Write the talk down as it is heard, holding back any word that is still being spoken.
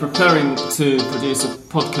Preparing to produce a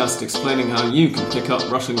podcast explaining how you can pick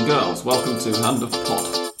up Russian girls. Welcome to Hand of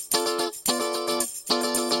Pod.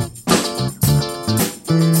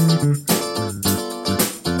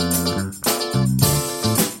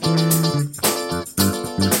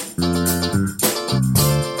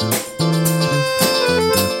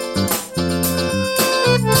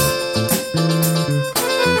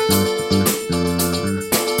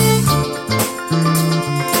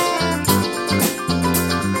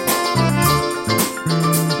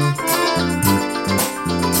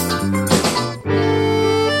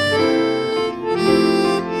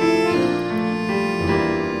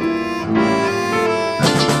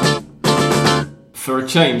 For a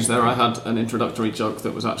change there, I had an introductory joke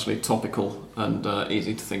that was actually topical and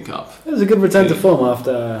easy to think up. It was a good return to form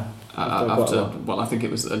after well, I think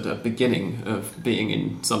it was a beginning of being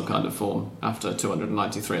in some kind of form after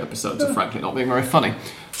 293 episodes of frankly not being very funny.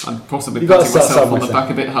 I'm possibly patting myself on the back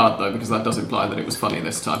a bit hard though, because that does imply that it was funny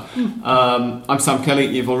this time. I'm Sam Kelly.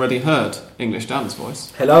 You've already heard English Dan's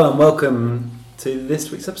voice. Hello and welcome to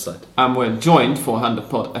this week's episode. And we're joined for Hand of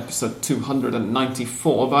Pod episode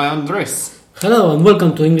 294 by Andres. Hello and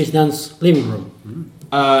welcome to English Dan's living room.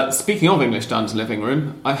 Speaking of English Dan's living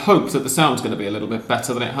room, I hope that the sound's going to be a little bit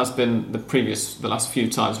better than it has been the last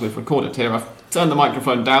few times we've recorded here. I've turned the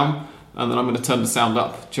microphone down and then I'm going to turn the sound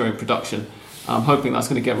up during production. I'm hoping that's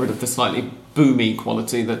going to get rid of the slightly boomy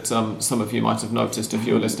quality that some of you might have noticed if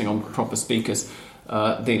you were listening on proper speakers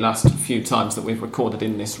the last few times that we've recorded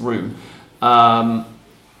in this room.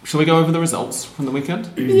 Shall we go over the results from the weekend?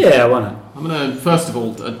 Yeah, why not? I'm going to, first of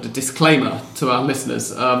all, a disclaimer to our listeners.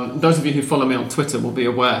 Those of you who follow me on Twitter will be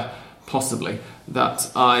aware, possibly, that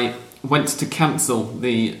I went to cancel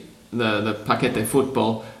the Paquete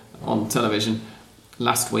football on television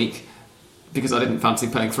last week because I didn't fancy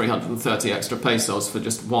paying 330 extra pesos for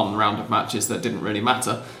just one round of matches that didn't really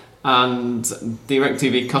matter. And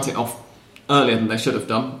DirecTV cut it off earlier than they should have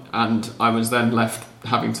done, and I was then left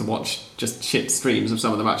having to watch just shit streams of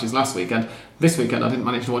some of the matches last weekend. This weekend I didn't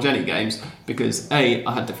manage to watch any games because A,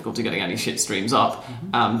 I had difficulty getting any shit streams up,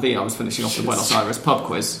 and B, I was finishing off the Buenos Aires pub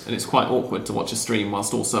quiz, and it's quite awkward to watch a stream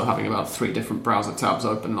whilst also having about 3 different browser tabs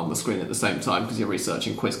open on the screen at the same time because you're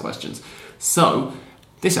researching quiz questions. So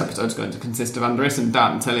this episode is going to consist of Andres and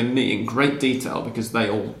Dan telling me in great detail, because they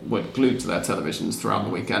all were glued to their televisions throughout the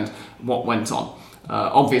weekend, what went on.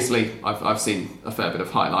 Obviously, I've seen a fair bit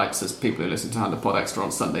of highlights, as people who listen to Hand of Pod Extra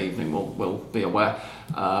on Sunday evening will be aware.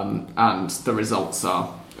 And the results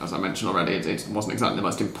are, as I mentioned already, it wasn't exactly the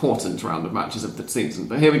most important round of matches of the season.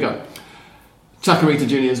 But here we go. Chacarita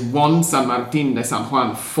Juniors 1, San Martín de San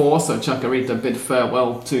Juan 4. So Chacarita bid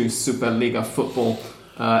farewell to Superliga football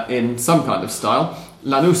in some kind of style.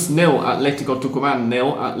 Lanús 0, Atlético Tucumán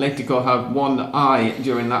 0. Atlético have one eye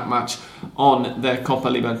during that match on their Copa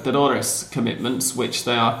Libertadores commitments, which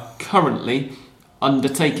they are currently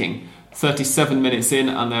undertaking. 37 minutes in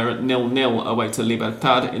and they're at 0-0 away to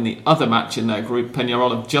Libertad. In the other match in their group,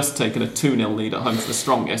 Peñarol have just taken a 2-0 lead at home to the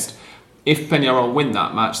strongest. If Peñarol win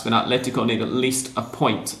that match, then Atlético need at least a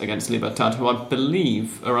point against Libertad, who I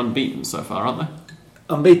believe are unbeaten so far, aren't they?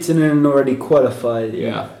 Unbeaten and already qualified,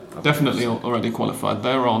 yeah. Definitely already qualified.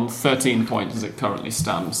 They're on 13 points as it currently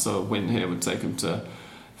stands, so a win here would take them to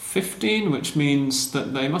 15, which means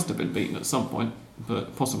that they must have been beaten at some point,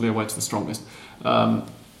 but possibly away to the strongest. Or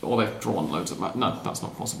they've drawn loads of matches. No, that's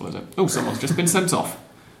not possible, is it? Oh, someone's just been sent off.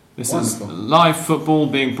 This Wonderful. Is live football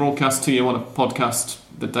being broadcast to you on a podcast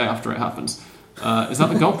the day after it happens. Is that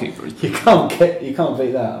the goalkeeper? You can't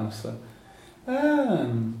beat that.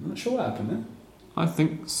 I'm not sure what happened there. I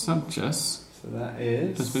think Sanchez. So that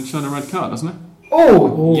is... has been shown a red card, hasn't it?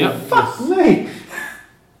 Oh! Yep. Fuck me!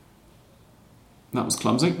 That was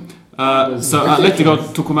clumsy. So Atlético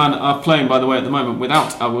Tucumán are playing, by the way, at the moment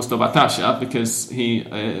without Augusto Batasha because he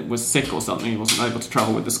was sick or something. He wasn't able to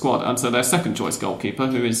travel with the squad. And so their second choice goalkeeper,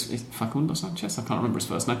 who is Facundo Sanchez, I can't remember his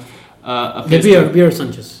first name, appears Javier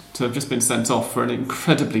Sanchez, to have just been sent off for an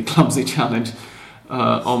incredibly clumsy challenge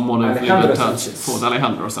on one of Libertad's for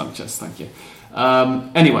Alejandro Sanchez. Thank you.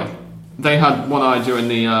 Anyway, they had one eye during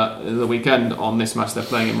the weekend on this match they're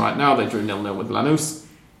playing in right now. They drew 0-0 with Lanús.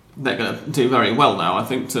 They're going to do very well now, I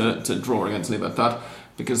think, to draw against Libertad,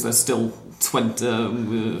 because there's still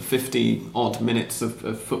 50 odd minutes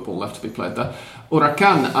of football left to be played there.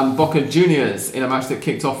 Huracan and Boca Juniors in a match that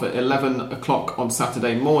kicked off at 11 o'clock on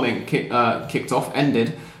Saturday morning,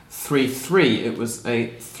 ended 3-3. It was a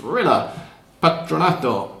thriller.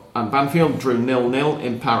 Patronato and Banfield drew 0-0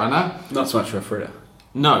 in Paraná. Not so much for a thriller.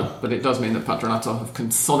 No, but it does mean that Patronato have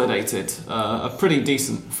consolidated a pretty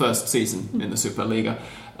decent first season in the Superliga.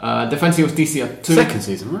 Defensa y Justicia 2. Second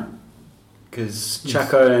season, right? Because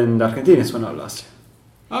Chaco and Argentinos went up last year.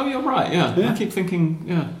 Oh, you're right. Yeah. I keep thinking.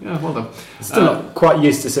 Yeah. Well done. Still not quite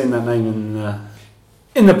used to seeing that name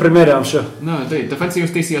in the Primera, I'm sure. No, indeed. Defensa y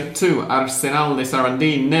Justicia 2, Arsenal de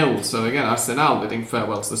Sarandí 0. So again, Arsenal bidding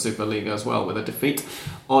farewell to the Superliga as well with a defeat.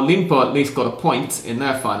 Olimpo at least got a point in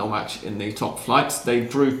their final match in the top flight. They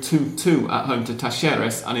drew 2-2 at home to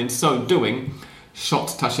Talleres, and in so doing, shot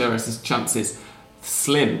Talleres' chances,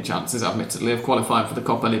 slim chances admittedly, of qualifying for the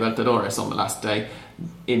Copa Libertadores on the last day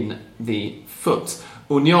in the foot.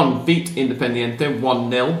 Unión beat Independiente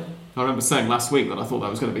 1-0. I remember saying last week that I thought that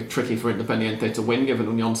was going to be tricky for Independiente to win given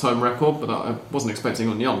Union's home record, but I wasn't expecting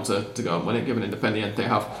Union to go and win it given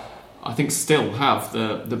Independiente still have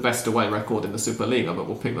the best away record in the Superliga, but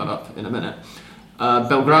we'll pick that up in a minute.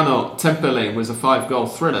 Belgrano Temperley was a 5-goal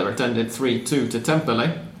thriller. It ended 3-2 to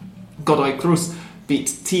Temperley. Godoy Cruz beat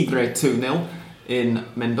Tigre 2-0 in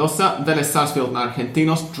Mendoza. Vélez Sarsfield and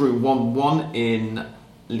Argentinos drew 1-1 in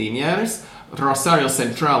Liniers. Rosario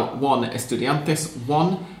Central 1, Estudiantes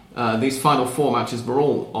 1. These final 4 matches were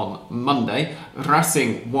all on Monday.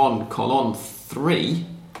 Racing 1, Colón 3,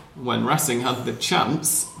 when Racing had the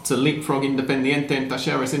chance to leapfrog Independiente and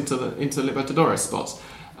Talleres into Libertadores spots.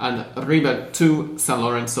 And River 2, San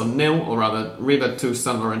Lorenzo 0, or rather River 2,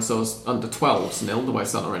 San Lorenzo's under 12s 0, the way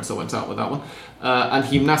San Lorenzo went out with that one. And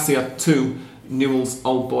Gimnasia 2, Newell's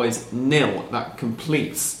Old Boys 0. That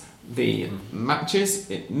completes the matches.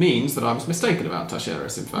 It means that I was mistaken about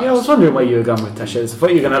Talleres, in fact. Yeah, I was wondering where you were going with Talleres. I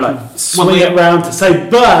thought you were going to swing it round to say,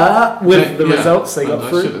 but with the results they got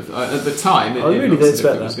through. I should have. At the time, it really did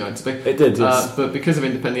expect that. Was going to be. It did, yes. But because of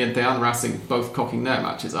Independiente and Racing both cocking their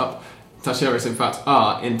matches up, Talleres, in fact,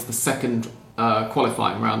 are into the second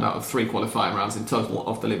qualifying round out of 3 qualifying rounds in total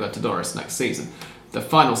of the Libertadores next season. The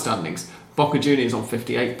final standings: Boca Juniors on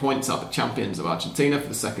 58 points are the champions of Argentina for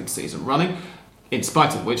the second season running. In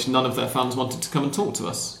spite of which, none of their fans wanted to come and talk to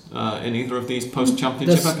us in either of these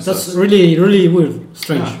post-championship episodes. That's really, really weird,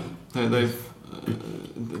 strange. Yeah.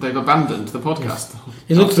 They've abandoned the podcast.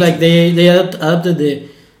 It looks like they adopted the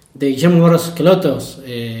Guillermo Barros Esqueloto's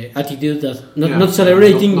attitude that not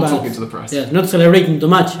celebrating, not but talking to the press. Yeah, not celebrating too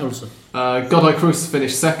much also. Godoy Cruz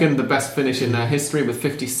finished second, the best finish in their history with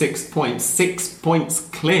 56 points, 6 points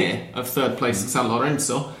clear of third place San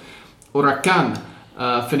Lorenzo. Huracan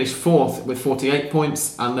finished fourth with 48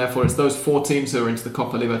 points, and therefore it's those 4 teams who are into the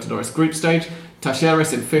Copa Libertadores group stage.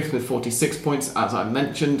 Talleres in fifth with 46 points, as I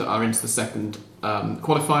mentioned, are into the second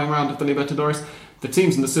qualifying round of the Libertadores. The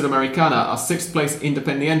teams in the Sudamericana are 6th place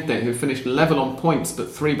Independiente, who finished level on points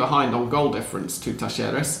but 3 behind on goal difference to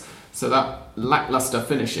Talleres. So that lacklustre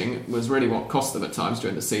finishing was really what cost them at times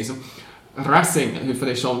during the season. Racing, who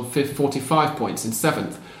finished on 45 points in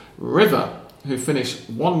 7th. River, who finished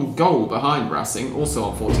 1 goal behind Racing, also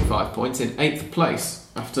on 45 points, in 8th place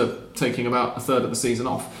after taking about a third of the season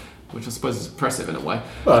off, which I suppose is impressive in a way.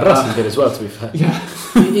 Well, Racing did as well, to be fair. Yeah.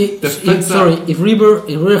 If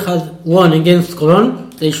River had won against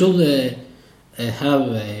Colón, they should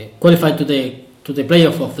have qualified to the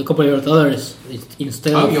playoff of the Copa Libertadores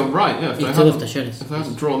instead of. Oh, you're right. Yeah, instead of Talleres. If they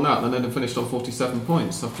hadn't drawn that, then they'd have finished on 47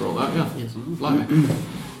 points after all that. Yeah. Yes. Blimey.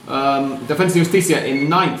 Defensa y Justicia in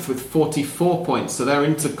 9th with 44 points, so they're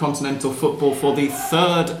into continental football for the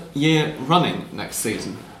 3rd year running next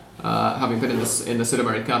season, having been in the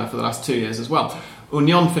Sudamericana for the last 2 years as well.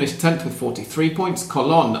 Union finished 10th with 43 points.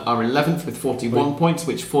 Colón are 11th with 41 points,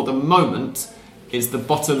 which for the moment is the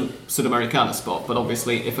bottom Sudamericana spot. But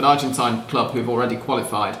obviously, if an Argentine club who've already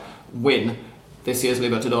qualified win this year's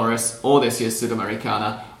Libertadores or this year's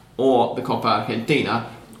Sudamericana or the Copa Argentina,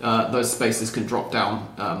 those spaces can drop down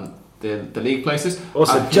the league places.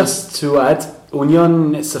 Also, just to add,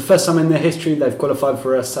 Union, it's the first time in their history they've qualified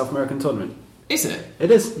for a South American tournament. Is it? It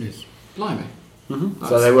is. Yes. Blimey. Mm-hmm.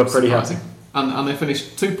 So they were pretty happy. And they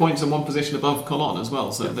finished 2 points and 1 position above Colón as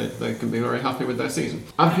well, so they can be very happy with their season.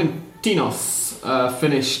 Argentinos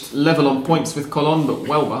finished level on points with Colón, but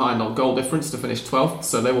well behind on goal difference to finish 12th,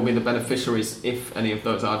 so they will be the beneficiaries if any of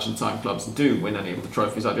those Argentine clubs do win any of the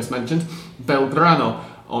trophies I just mentioned. Belgrano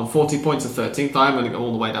on 40 points of 13th. I'm going to go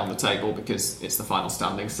all the way down the table because it's the final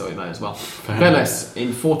standings, so we may as well. Vélez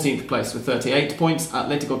in 14th place with 38 points.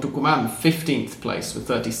 Atlético Tucumán 15th place with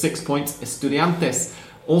 36 points. Estudiantes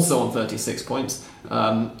also on 36 points,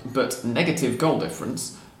 but negative goal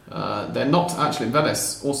difference. They're not actually.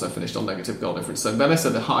 Vélez also finished on negative goal difference, so Vélez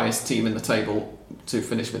are the highest team in the table to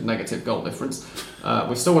finish with negative goal difference.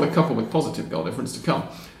 We've still got a couple with positive goal difference to come.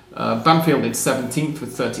 Banfield in 17th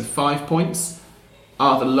with 35 points.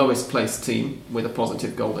 Are the lowest placed team with a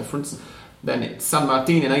positive goal difference. Then it's San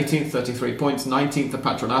Martín in 18th, 33 points. 19th, the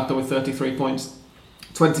Patronato with 33 points.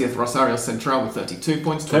 20th, Rosario Central with 32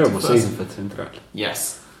 points. Terrible season for Central.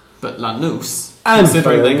 Yes. But Lanús, and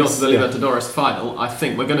considering they got to the Libertadores final, I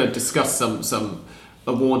think we're going to discuss some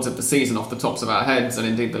awards of the season off the tops of our heads, and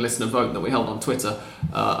indeed the listener vote that we held on Twitter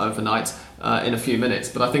overnight in a few minutes.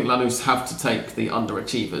 But I think Lanús have to take the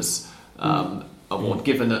underachievers award,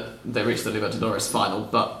 given that they reached the Libertadores final,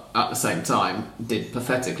 but at the same time did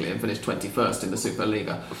pathetically and finished 21st in the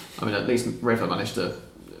Superliga. I mean, at least River managed to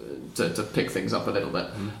pick things up a little bit.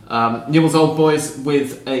 Newell's Old Boys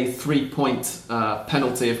with a 3-point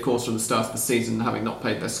penalty, of course, from the start of the season, having not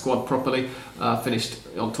paid their squad properly, finished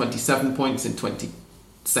on 27 points in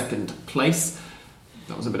 22nd place.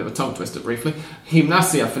 That was a bit of a tongue twister briefly.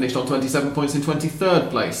 Gimnasia finished on 27 points in 23rd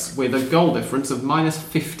place with a goal difference of minus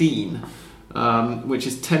 15, which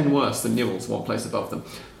is 10 worse than Newell's, one place above them.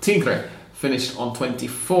 Tigre finished on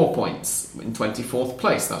 24 points in 24th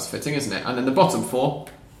place. That's fitting, isn't it? And then the bottom four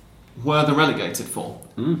were the relegated four.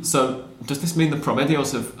 So does this mean the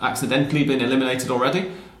Promedios have accidentally been eliminated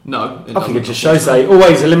already? No. I think it just shows they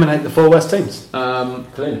always eliminate the 4 worst teams.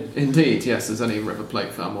 Clearly. Indeed, yes, as any River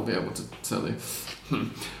Plate fan will be able to tell you.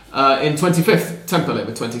 In 25th, Temperley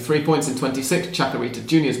with 23 points. In 26th, Chacarita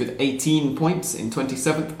Juniors with 18 points. In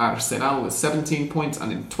 27th, Arsenal with 17 points.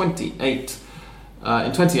 And in 28th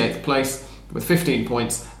place with 15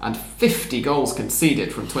 points and 50 goals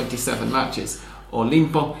conceded from 27 matches,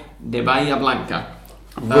 Olimpo de Bahia Blanca.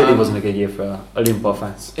 Really wasn't a good year for Olimpo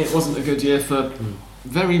fans. It wasn't a good year for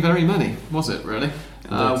very, very many, was it, really?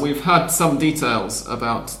 We've had some details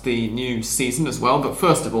about the new season as well, but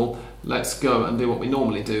first of all, let's go and do what we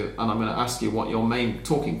normally do, and I'm going to ask you what your main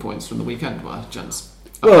talking points from the weekend were, gents.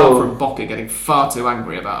 Apart from Boca getting far too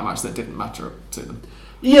angry about a match that didn't matter to them.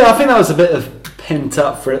 Yeah, I think that was a bit of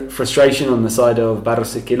pent-up frustration on the side of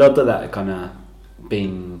Barros Esquilota that had kind of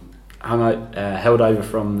been held over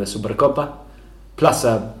from the Supercopa, plus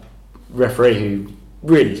a referee who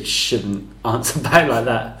really shouldn't answer back like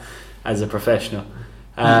that as a professional.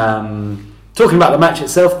 Talking about the match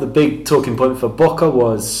itself, the big talking point for Boca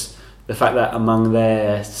was the fact that among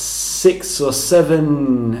their 6 or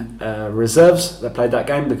 7 reserves that played that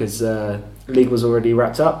game, because the league was already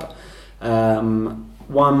wrapped up,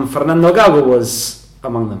 one Fernando Gago was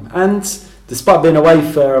among them, and despite being away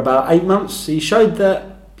for about 8 months, he showed that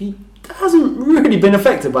he hasn't really been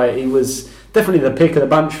affected by it. He was definitely the pick of the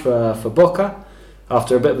bunch for Boca.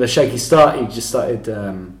 After a bit of a shaky start, he just started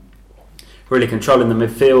really controlling the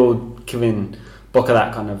midfield, giving Boca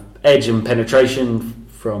that kind of edge and penetration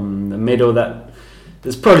from the middle that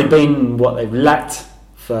there's probably been what they've lacked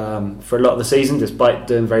for a lot of the season, despite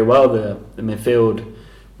doing very well. The midfield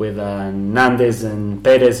with Nandes and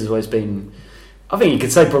Perez has always been, I think you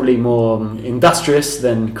could say, probably more industrious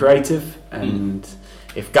than creative. And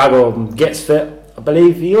if Gago gets fit, I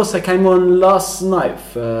believe he also came on last night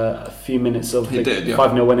for a few minutes of the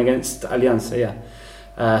 5-0 win against Alianza.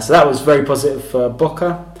 So that was very positive for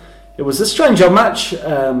Boca. It was a strange old match.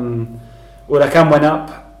 Huracan went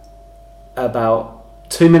up about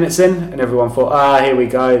 2 minutes in, and everyone thought, here we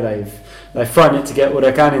go. They've thrown it to get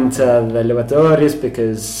Huracan into the Libertadores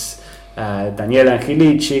because Daniel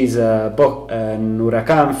Angelici is an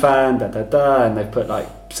Huracan fan, and they've put like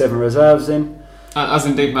 7 reserves in. As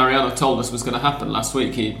indeed Mariano told us was going to happen last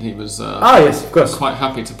week, he was yes, of course, quite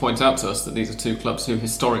happy to point out to us that these are 2 clubs who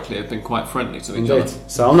historically have been quite friendly to each other.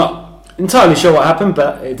 So I'm not entirely sure what happened,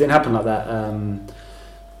 but it didn't happen like that.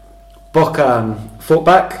 Boca fought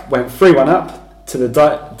back, went 3-1 up to the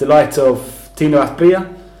delight of Tino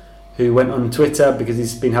Asprilla, who went on Twitter because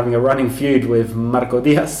he's been having a running feud with Marco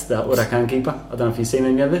Diaz, the Huracan keeper. I don't know if you've seen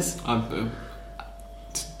any of this.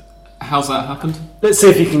 How's that happened? Let's see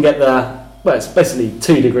if you can get well, it's basically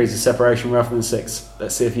 2 degrees of separation rather than 6.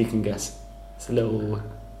 Let's see if you can guess. It's a little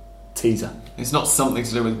teaser. It's not something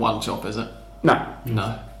to do with one chop, is it? No.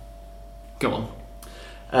 Go on.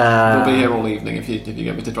 We'll be here all evening if you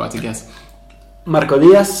get me to try to guess. Marco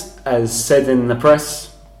Diaz has said in the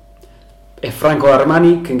press, if Franco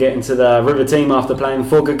Armani can get into the River team after playing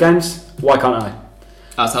 4 good games, why can't I?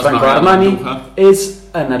 Franco Armani is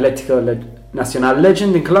an Atlético Nacional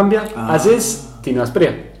legend in Colombia, as is Tino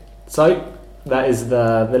Asprilla. So that is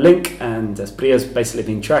the link, and Asprilla's basically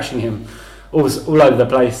been trashing him all over the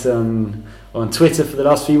place on Twitter for the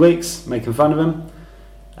last few weeks, making fun of him,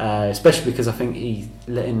 especially because I think he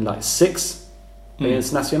let in like 6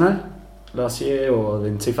 against Nacional last year, or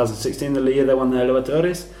in 2016, the year they won the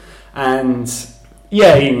Libertadores. And he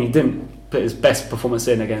didn't put his best performance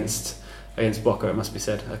in against Boca, it must be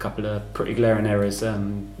said. A couple of pretty glaring errors.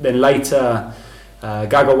 Then later,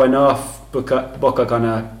 Gago went off. Boca kind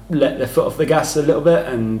of let their foot off the gas a little bit,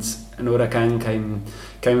 and Huracan came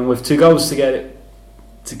in with 2 goals to get it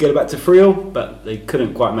to get it back to 3-3, but they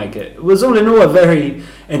couldn't quite make it. It was all in all a very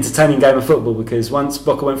entertaining game of football, because once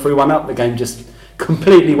Boca went 3-1 up, the game just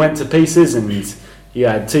completely went to pieces, and you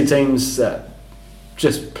had two teams that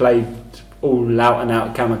just played all out and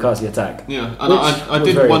out kamikaze attack. Yeah, and I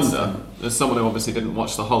did wonder, as someone who obviously didn't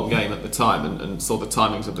watch the whole game at the time and saw the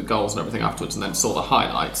timings of the goals and everything afterwards, and then saw the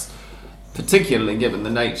highlights, particularly given the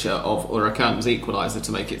nature of Huracan's equaliser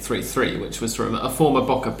to make it 3-3, which was from a former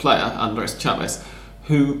Boca player, Andres Chavez,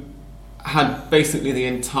 who had basically the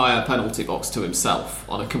entire penalty box to himself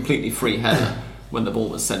on a completely free header when the ball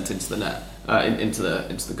was sent into the net, into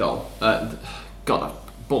the goal. God, I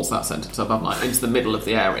balls that sentence up, haven't I? Into the middle of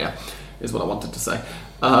the area is what I wanted to say.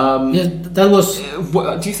 That was.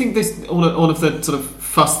 Do you think this all of the sort of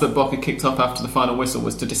fuss that Boca kicked up after the final whistle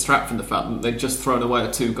was to distract from the fact that they'd just thrown away a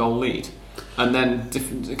 2-goal lead and then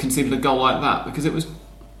conceded a goal like that? Because it was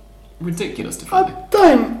ridiculous defending.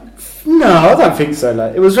 I don't think so.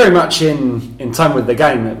 Like, it was very much in time with the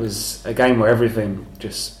game. It was a game where everything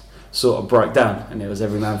just sort of broke down, and it was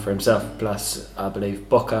every man for himself. Plus, I believe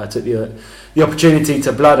Boca took the opportunity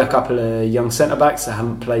to blood a couple of young centre backs that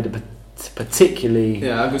haven't played a particularly.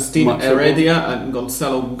 Yeah, Agustin Heredia and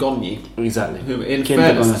Gonzalo Gogni. Exactly. Who, in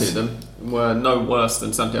fairness to them, were no worse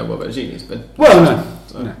than Santiago Bergini's been. Well,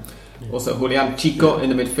 no. No. Also, Julian Chico in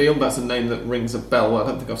the midfield. That's a name that rings a bell. I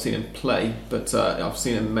don't think I've seen him play, but I've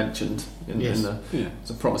seen him mentioned as a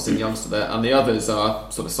promising youngster there. And the others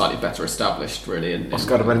are sort of slightly better established, really.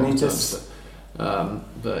 Oscar Benitez.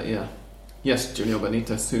 But yeah. Yes, Junior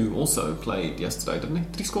Benitez, who also played yesterday, didn't he?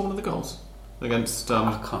 Did he score one of the goals? Against...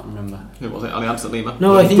 I can't remember. Who was it? Alianza Lima?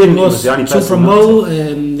 No, I think it was two from Mo,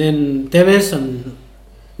 and then Tevez, and...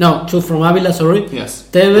 No, two from Avila, sorry. Yes.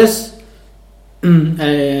 Tevez...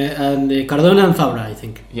 and Cardona and Fabra, I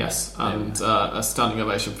think. Yes, and a standing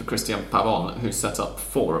ovation for Christian Pavon, who set up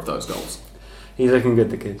 4 of those goals. He's looking good,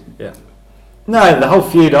 the kid. Yeah. No, the whole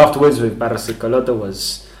feud afterwards with Barros y Colota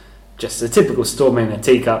was just a typical storm in a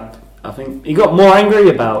teacup. I think he got more angry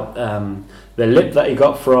about the lip that he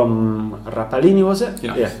got from Rapalini, was it?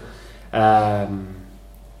 Yeah.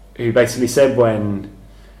 Who basically said when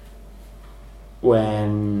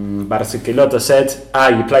Barros y Colota said,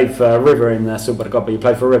 you played for River in the Supercopa, you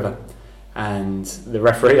played for River. And the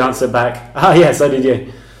referee answered back, yes, so did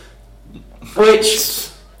you. Which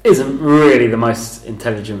isn't really the most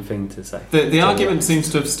intelligent thing to say. The argument seems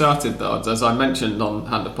to have started, though, as I mentioned on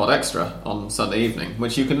Handlepod Extra on Sunday evening,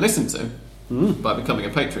 which you can listen to by becoming a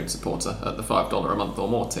Patreon supporter at the $5 a month or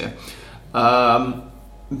more tier.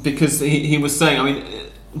 Because he was saying, I mean,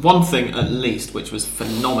 one thing at least, which was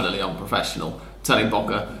phenomenally unprofessional, telling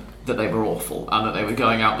Boca that they were awful and that they were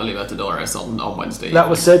going out the Libertadores on Wednesday. That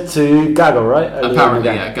was said to Gago, right? Apparently,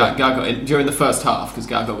 yeah. Gago, during the first half, because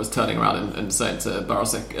Gago was turning around and saying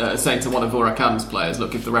to saying to one of Huracan's players,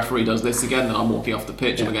 look, if the referee does this again, then I'm walking off the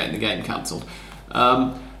pitch and we're getting the game cancelled.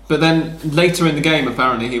 But then later in the game,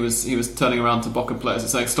 apparently he was turning around to Boca players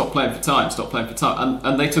and saying, stop playing for time,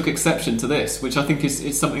 and they took exception to this, which I think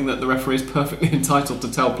is something that the referee is perfectly entitled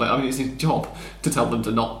to tell players. I mean, it's his job to tell them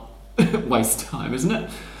to not waste time, isn't it?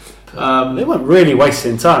 They weren't really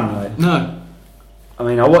wasting time, like. No. I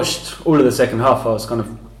mean, I watched all of the second half. I was kind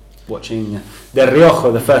of watching Del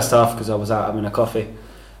Riojo the first half because I was out having a coffee,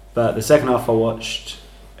 but the second half I watched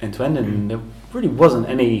end to end, and there really wasn't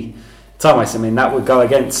any time waste. I mean, that would go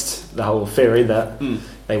against the whole theory that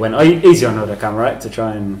they went easy on Huracan, right, to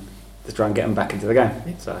try and get them back into the game.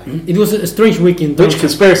 So it was a strange week in which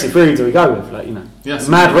conspiracy theory do we go with? Like, yes,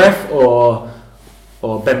 mad ref or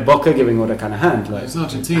Ben Boca giving Huracan a hand? Like, it's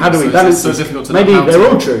Argentina, how do we balance so this? difficult to Maybe they're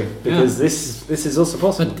all true because this is also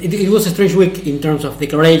possible. But it was a strange week in terms of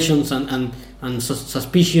declarations and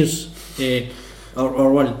suspicious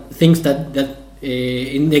or things that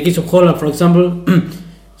in the case of Holland, for example,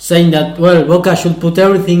 saying that Boca should put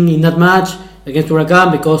everything in that match against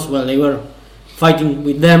Huracan because they were fighting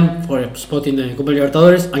with them for a spot in the Copa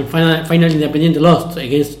Libertadores, and finally Independiente lost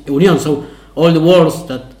against Unión. So all the words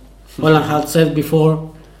that Holland had said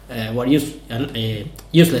before were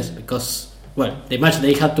useless because the match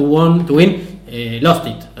they had to win lost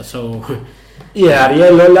it. So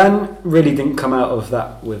Ariel Holan really didn't come out of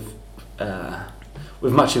that with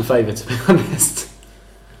much in favour, to be honest.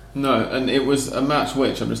 No, and it was a match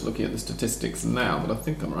which, I'm just looking at the statistics now, but I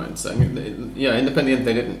think I'm right in saying, Independiente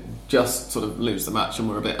didn't just sort of lose the match and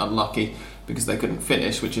were a bit unlucky because they couldn't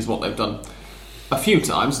finish, which is what they've done a few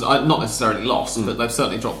times, not necessarily lost, but they've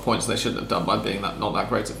certainly dropped points they shouldn't have done by being not that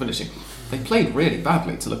great at finishing. They played really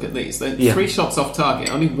badly to look at these. They had 3 shots off target,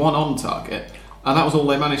 only 1 on target, and that was all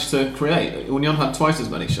they managed to create. Unión had twice as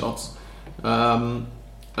many shots.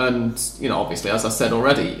 And, obviously, as I said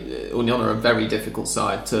already, Unión are a very difficult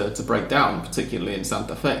side to break down, particularly in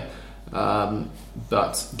Santa Fe.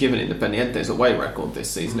 But given Independiente's away record this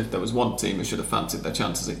season, if there was one team who should have fancied their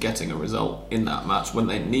chances of getting a result in that match when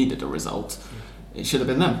they needed a result, it should have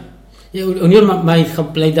been them. Yeah, Unión might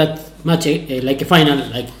have played that match like a final,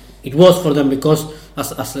 like it was for them, because,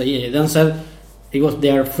 as Dan said, it was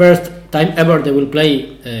their first time ever they will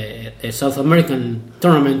play a South American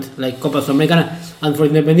tournament like Copa Sudamericana, and for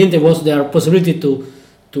Independiente it was their possibility to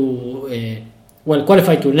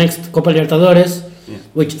qualify to next Copa Libertadores,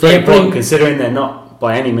 which very important considering they're not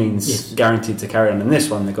by any means guaranteed to carry on in this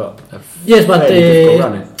one. They got a difficult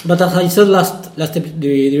run. But as I said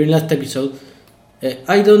during last episode,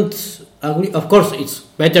 I don't agree. Of course, it's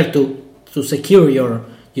better to secure your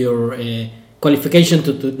qualification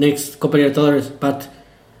to next Copa Libertadores, but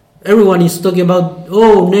everyone is talking about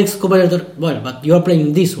next Copa Libertadores. Well, but you are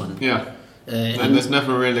playing this one. Yeah. And there's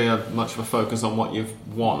never really much of a focus on what you've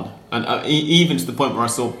won. And even to the point where I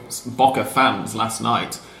saw Boca fans last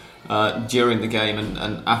night during the game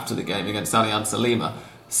and after the game against Alianza Lima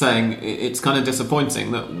saying it's kind of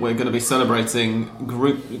disappointing that we're going to be celebrating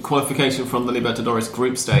group qualification from the Libertadores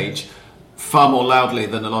group stage far more loudly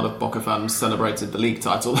than a lot of Boca fans celebrated the league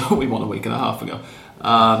title that we won a week and a half ago.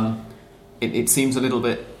 It seems a little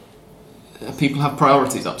bit... People have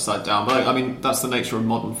priorities upside down, but I mean that's the nature of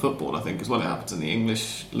modern football, I think, as well. It happens in the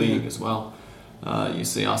English league as well. You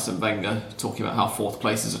see Arsene Wenger talking about how fourth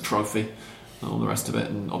place is a trophy and all the rest of it,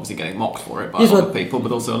 and obviously getting mocked for it by a lot of people,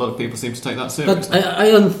 but also a lot of people seem to take that seriously. But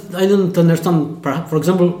I don't understand. Perhaps, for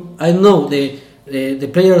example, I know the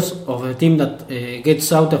players of a team that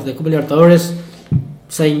gets out of the Copa Libertadores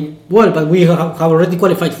saying, well, but we have already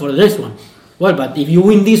qualified for the next one. Well, but if you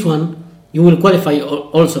win this one, you will qualify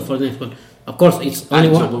also for the next one. Of course, it's only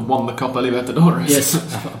one. Angel won the Copa Libertadores. Yes,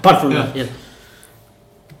 apart from that, yes.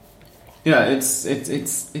 Yeah,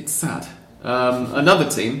 it's sad. Another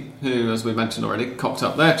team who, as we mentioned already, cocked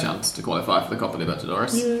up their chance to qualify for the Copa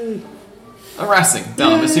Libertadores. Racing.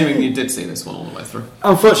 Dan, I'm assuming you did see this one all the way through.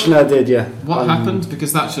 Unfortunately, I did. Yeah. What happened?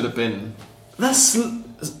 Because that should have been. That's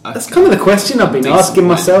kind of the question I've been asking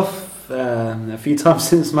myself a few times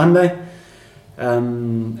since Monday.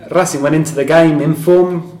 Racing went into the game in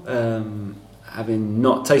form, having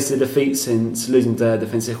not tasted defeat since losing to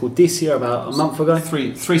Defensa y Justicia about a month ago.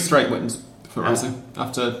 Three straight wins for Racing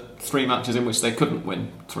after 3 matches in which they couldn't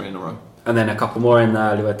win 3 in a row. And then a couple more in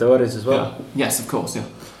Libertadores as well. Yeah. Yes, of course,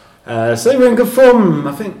 yeah. So they were in good form.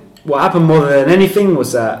 I think what happened more than anything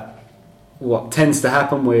was that what tends to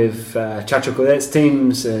happen with Chacho Caudet's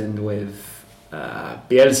teams and with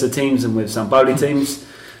Bielsa teams and with San Pauli teams,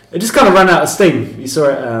 it just kind of ran out of steam. You saw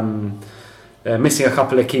it missing a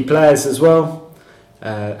couple of key players as well.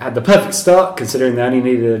 Had the perfect start considering they only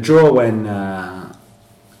needed a draw when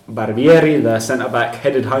Barbieri, the centre-back,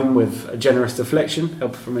 headed home with a generous deflection,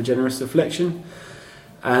 help from a generous deflection.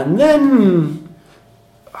 And then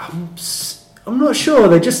I'm not sure,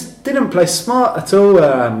 they just didn't play smart at all.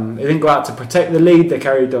 They didn't go out to protect the lead. They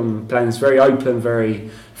carried on playing this very open, very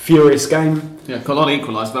furious game. Yeah, Colón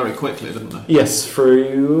equalised very quickly, didn't they? Yes,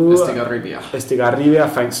 through Estigarribia,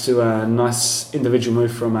 thanks to a nice individual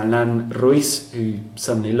move from Alan Ruiz, who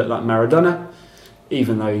suddenly looked like Maradona,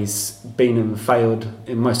 even though he's been and failed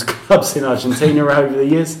in most clubs in Argentina over the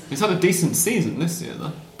years. He's had a decent season this year,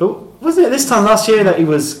 though. But wasn't it this time last year that he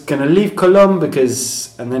was going to leave Colón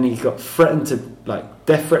and then he got threatened to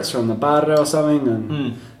death threats from the Barra or something,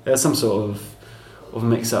 and there's some sort of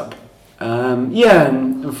mix-up.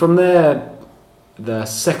 And from there, the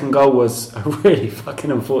second goal was a really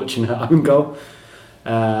fucking unfortunate own goal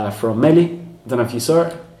from Meli. Don't know if you saw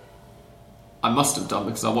it. I must have done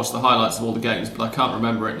because I watched the highlights of all the games, but I can't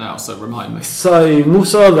remember it now, so remind me. So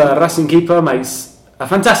Musso, the Racing keeper, makes a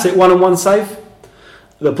fantastic one-on-one save.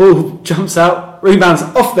 The ball jumps out, rebounds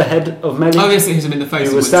off the head of Meli. Oh yes, it hit him in the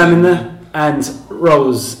face. Who was standing there and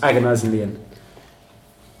rolls agonisingly in.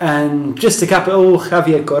 And just to cap it all,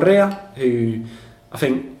 Javier Correa, who I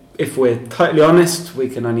think, if we're totally honest, we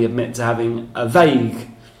can only admit to having a vague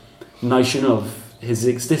notion of his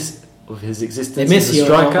existence the as a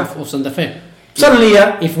striker. of Santa Fe. Suddenly,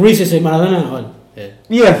 if Ruiz is a Maradona,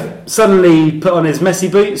 suddenly put on his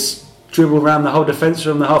Messi boots, dribbled around the whole defence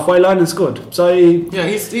from the halfway line and scored. So yeah,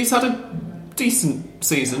 he's had a decent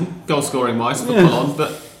season, goal scoring wise for Colón,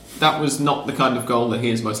 but that was not the kind of goal that he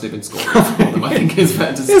has mostly been scoring for them, I think is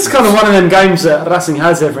fair to say. It's kind of one of them games that Racing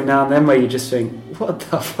has every now and then where you just think, what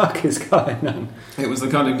the fuck is going on? It was the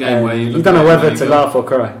kind of game where you don't know whether to laugh or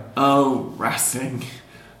cry. Oh, Racing.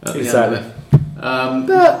 Exactly.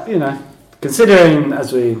 But, considering,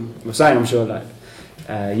 as we were saying, I'm sure,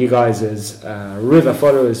 you guys as River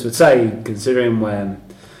followers would say, considering where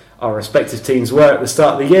our respective teams were at the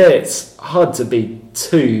start of the year, it's hard to be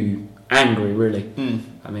too angry, really.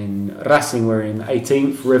 I mean, Racing were in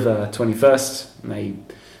 18th, River 21st, and they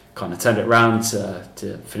kind of turned it round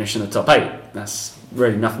to finish in the top 8. That's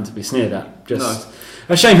really nothing to be sneered at. Just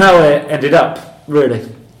a shame how it ended up, really.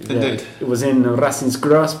 Indeed. It was in Racing's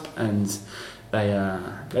grasp, and they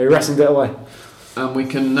wrestled it away. And we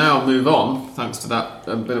can now move on, thanks to that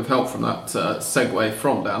bit of help from that segue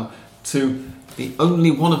from Dan, to the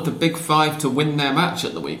only one of the big 5 to win their match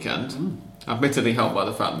at the weekend. Admittedly helped by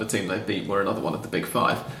the fact that the team they beat were another one of the big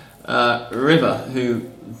 5. River, who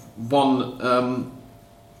won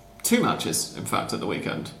 2 matches, in fact, at the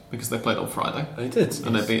weekend, because they played on Friday. They did.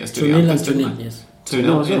 And they beat Estudiantes, didn't they? Yes.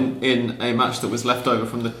 2-0 in a match that was left over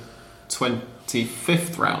from the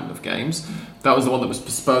 25th round of games. That was the one that was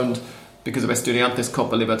postponed because of Estudiantes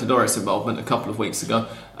Copa Libertadores involvement a couple of weeks ago,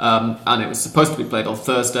 and it was supposed to be played on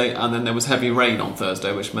Thursday, and then there was heavy rain on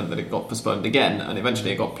Thursday, which meant that it got postponed again, and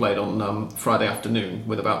eventually it got played on Friday afternoon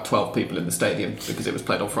with about 12 people in the stadium, because it was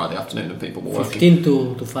played on Friday afternoon and people were working.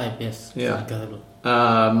 15 to 5, yes. Yeah.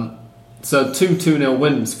 So 2-0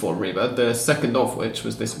 wins for River, the second of which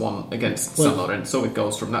was this one against San Lorenzo with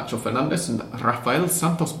goals from Nacho Fernandez and Rafael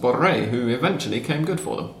Santos Borré, who eventually came good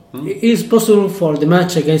for them. It is possible for the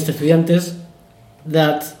match against Estudiantes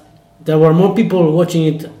that there were more people watching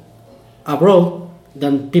it abroad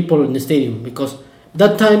than people in the stadium, because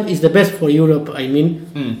that time is the best for Europe. I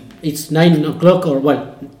mean, it's 9 o'clock or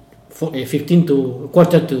 15 to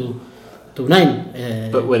quarter to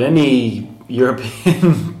 9. But would any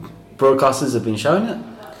European broadcasters have been showing it?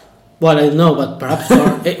 Well, I don't know, but perhaps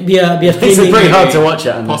via streaming. It's pretty hard to watch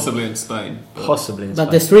it. Possibly in Spain. But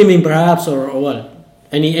the streaming, perhaps, or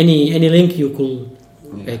any link you could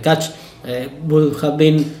catch would have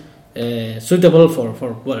been suitable for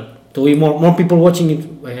to be more people watching it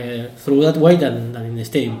through that way than in the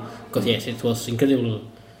stadium. Because yes, it was incredible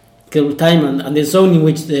time, and the zone in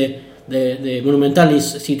which the Monumental is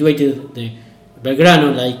situated, the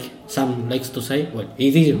Belgrano, like Sam likes to say. Well,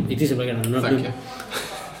 it is a Belgrano, not Thank you.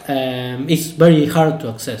 It's very hard to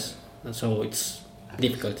access, and so it's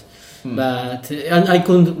difficult. But and I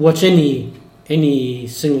couldn't watch any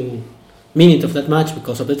single minute of that match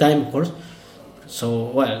because of the time, of course.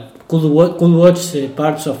 So could watch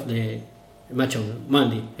parts of the match on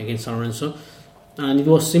Monday against San Lorenzo, and it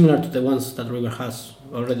was similar to the ones that River has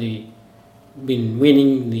already been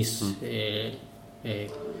winning this.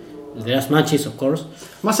 The last matches, of course. I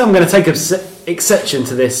must say I'm going to take exception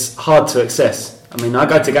to this hard to access. I mean, I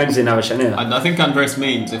go to games in Avellaneda. And I think Andres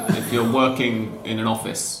means if you're working in an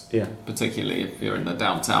office, yeah, particularly if you're in the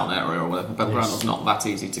downtown area or whatever, Belgrano's not that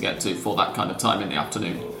easy to get to for that kind of time in the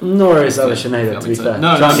afternoon. Nor is Avellaneda, to be fair.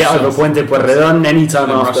 No, trying to get over Puente Pueyrredón any time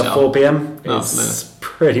after 4 p.m. No, it's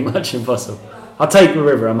pretty much impossible. I'll take the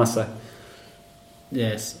River, I must say.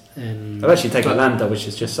 Yes. I'll actually take Atlanta, which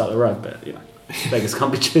is just up the road, but you know, beggars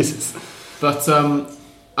can't be choosers. But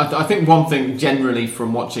I think one thing generally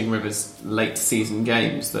from watching River's late season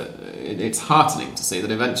games that it's heartening to see that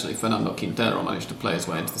eventually Fernando Quintero managed to play his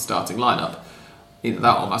way into the starting lineup. Either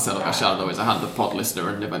that or Marcelo Gallardo is a Hand of Pod listener,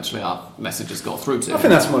 and eventually our messages got through to him. I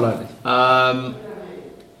think that's more likely.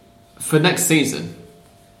 For next season,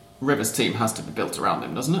 River's team has to be built around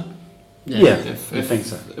him, doesn't it? Yeah, I think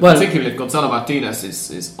so. Particularly if Gonzalo Martinez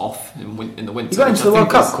is off in the winter. He got into the World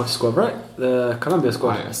Cup squad, right? The Colombia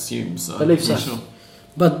squad. I assume so. I believe so. Sure.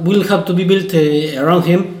 But will have to be built around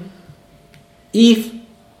him if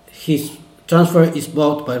his transfer is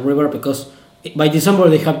bought by River, because by December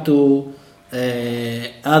they have to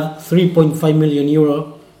add 3.5 million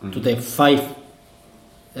euro to the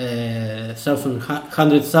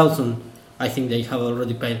 100,000 I think they have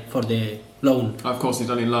already paid for the loan. Of course, he's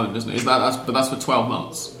only loaned, isn't he? But that's for 12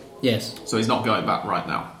 months. Yes. So he's not going back right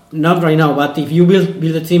now. Not right now, but if you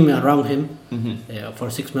build a team around him for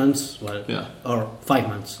 6 months, or 5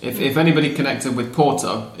 months. If anybody connected with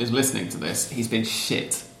Porto is listening to this, he's been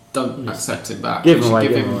shit. Don't accept him back. Give him away.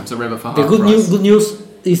 to River for half The good news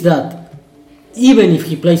is that even if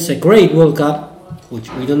he plays a great World Cup, which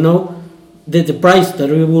we don't know, the price that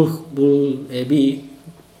we will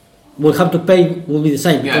have to pay will be the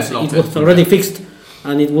same, because it was already fixed,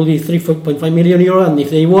 and it will be 3.5 million euro. And if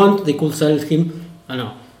they want, they could sell him, I don't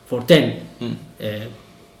know, for 10.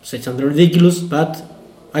 So it's ridiculous, but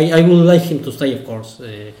I would like him to stay, of course.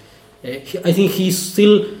 I think he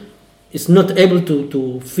still is not able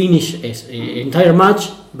to finish an entire match,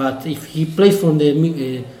 but if he plays from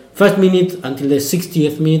the first minute until the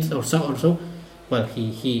 60th minute or so, well,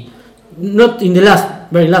 he not in the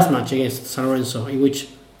very last match against San Lorenzo, in which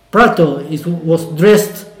Prato was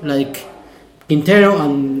dressed like Quintero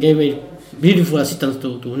and gave a beautiful assistance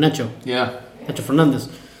to Nacho Fernandez.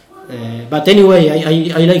 But anyway,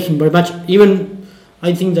 I like him very much. Even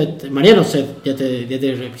I think that Mariano said the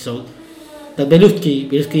other episode that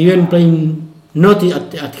Belusky even playing not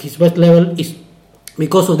at his best level is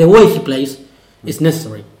because of the way he plays is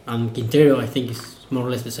necessary, and Quintero I think is more or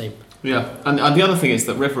less the same. Yeah, and the other thing is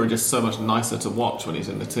that River are just so much nicer to watch when he's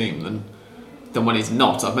in the team than when he's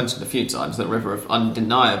not. I've mentioned a few times that River have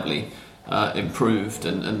undeniably improved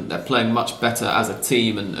and they're playing much better as a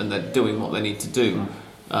team and they're doing what they need to do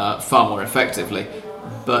far more effectively.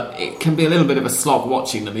 But it can be a little bit of a slog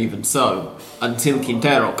watching them even so until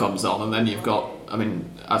Quintero comes on, and then you've got, I mean,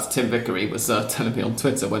 as Tim Vickery was telling me on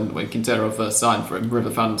Twitter when Quintero first signed for him, River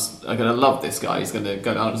fans are going to love this guy. He's going to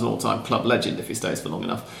go down as an all-time club legend if he stays for long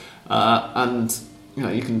enough. And you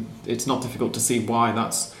know, it's not difficult to see why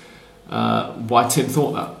that's why Tim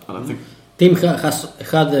thought that. I don't think Tim has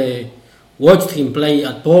had watched him play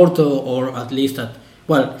at Porto, or at least at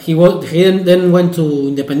he then went to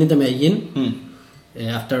Independiente Medellin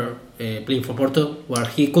after playing for Porto, where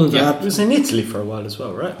he couldn't adapt. He was in Italy for a while as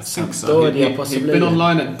well, right? I think so. He'd been on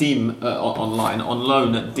loan at DIM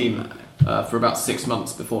for about 6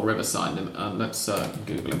 months before River signed him. And let's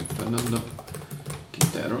Google him. Fernando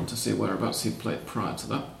Quintero to see whereabouts he'd played prior to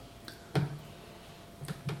that.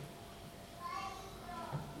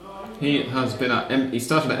 He has been he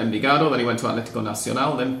started at Envigado, then he went to Atlético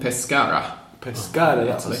Nacional, then Pescara. That was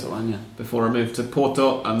the one, yeah. Before a move to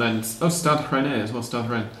Porto, and then Stade Rennais as well. Stade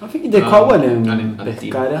Rennes. I think he did quite well in Pescara,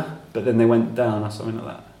 Pescara, but then they went down or something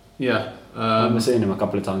like that. Yeah, I remember seeing him a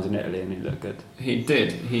couple of times in Italy, and he looked good. He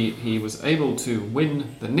did. He was able to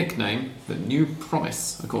win the nickname "The New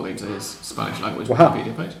Promise," according to his Spanish language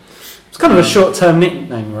Wikipedia page. It's kind of a short-term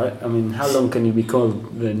nickname, right? I mean, how long can you be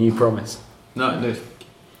called the New Promise? No, indeed,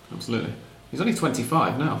 absolutely. He's only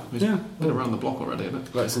 25 now. He's been around the block already, a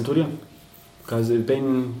bit. Like Centurion. Guys who've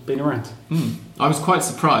been around. I was quite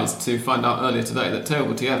surprised to find out earlier today that Teo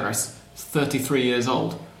Gutierrez is 33 years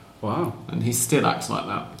old. Wow. And he still acts like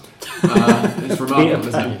that. It's remarkable,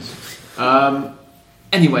 isn't it?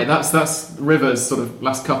 Anyway, that's River's sort of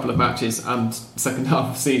last couple of matches and second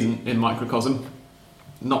half of season in microcosm.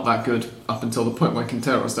 Not that good up until the point where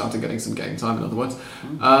Quintero started getting some game time, in other words.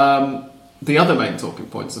 The other main talking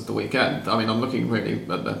points of the weekend, I mean, I'm looking really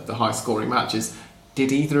at the high-scoring matches.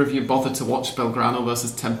 Did either of you bother to watch Belgrano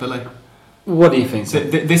versus Temperley? What do you think? So?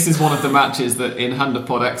 This is one of the matches that in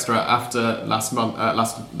Handapod Extra after last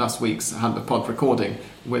week's Handapod recording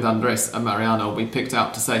with Andres and Mariano, we picked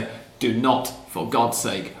out to say, do not, for God's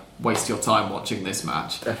sake, waste your time watching this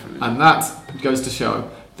match. Definitely. And that goes to show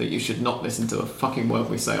that you should not listen to a fucking word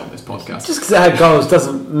we say on this podcast. Just because it had goals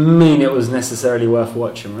doesn't mean it was necessarily worth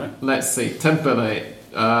watching, right? Let's see. Temperley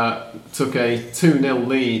took a 2-0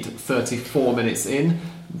 lead 34 minutes in.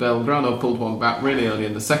 Belgrano pulled one back really early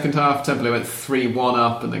in the second half. Temperley went 3-1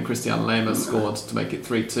 up, and then Christian Lema scored to make it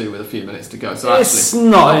 3-2 with a few minutes to go. So it's actually,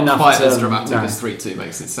 not enough quite to, as dramatic as 3-2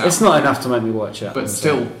 makes it sound. It's not enough to make me watch it. But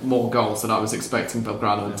still more goals than I was expecting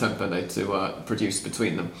Belgrano and Temperley to produce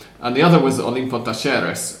between them. And the other was Olimpo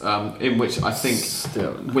Talleres, in which I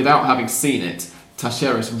think, without having seen it,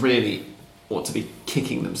 Talleres really ought to be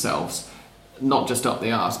kicking themselves, not just up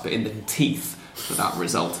the arse, but in the teeth for that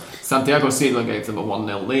result. Santiago Silva gave them a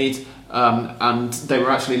 1-0 lead, and they were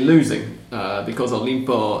actually losing because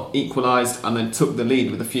Olimpo equalised and then took the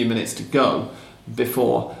lead with a few minutes to go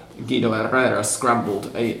before Guido Herrera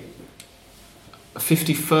scrambled a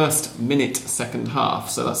 51st minute second half,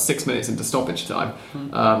 so that's 6 minutes into stoppage time,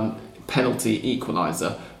 penalty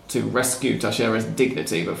equaliser to rescue Talleres'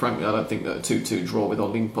 dignity, but frankly I don't think that a 2-2 draw with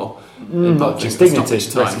Olimpo not just dignity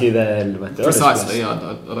to rescue their precisely. I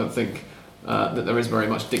don't think that there is very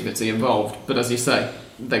much dignity involved, but as you say,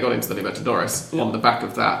 they got into the Libertadores on the back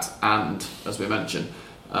of that, and as we mentioned,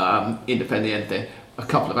 Independiente a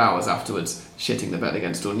couple of hours afterwards shitting the bed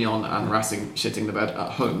against Union, and Racing shitting the bed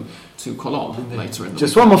at home to Colón later in the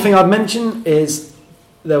Just weekend. One more thing I'd mention is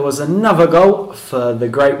there was another goal for the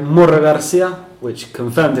great Murra Garcia, which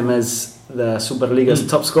confirmed him as the Superliga's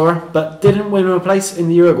top scorer, but didn't win him a place in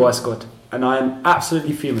the Uruguay squad, and I am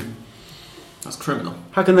absolutely fuming. That's criminal.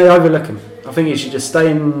 How can they overlook him? I think he should just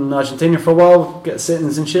stay in Argentina for a while, get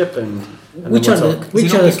citizenship, and which are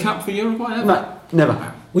the cap for Uruguay? Ever? No,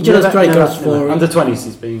 never. Which are the strikers for under 20s?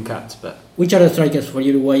 He's being capped, but which are the strikers for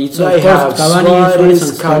Uruguay? It's they of course have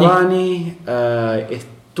Cavani, Cavani,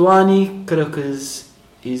 Estuani, creo que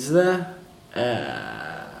is there.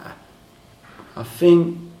 I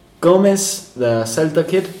think Gomez, the Celta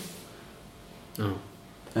kid,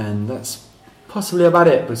 and that's Possibly about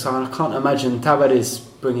it, because I can't imagine Tavares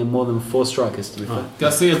bringing more than 4 strikers, to be fair.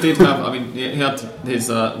 Garcia did have, I mean, he had his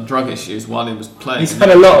drug issues while he was playing. He's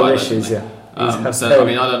had a lot of issues, yeah. So, I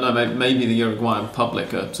mean, I don't know, maybe the Uruguayan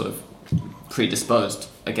public are sort of predisposed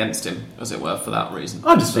against him, as it were, for that reason.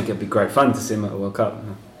 I just think it'd be great fun to see him at the World Cup.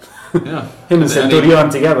 Yeah. Him and Centurion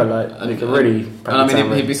together, like, they could really... And I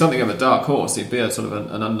mean, he'd be something of a dark horse. He'd be a sort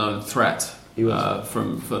of an unknown threat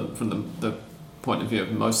from the point of view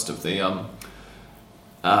of most of the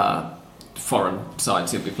foreign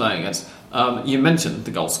sides he'd be playing against. You mentioned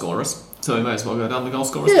the goal scorers, so we may as well go down the goal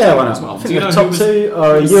scorers. Yeah, why not? As well. I think the top 2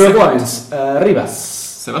 are Uruguayans. Rivas.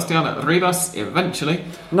 Sebastián Rivas, eventually.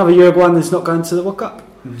 Another Uruguayan that's not going to the World Cup.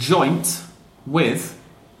 Joint with...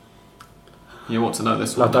 You ought to know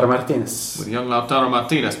this one. Lautaro Martinez. With young Lautaro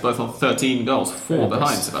Martinez, both on 13 goals, 4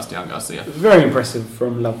 behind Sebastián Garcia. Very impressive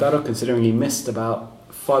from Lautaro, considering he missed about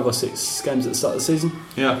 5 or 6 games at the start of the season.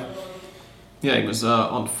 Yeah, he was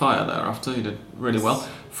on fire thereafter. He did really well.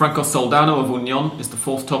 Franco Soldano of Unión is the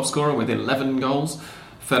 4th top scorer with 11 goals.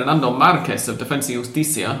 Fernando Marquez of Defensa y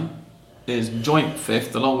Justicia is joint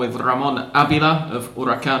 5th, along with Ramon Avila of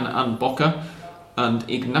Huracán and Boca, and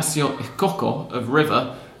Ignacio Escoco of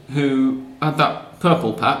River, who had that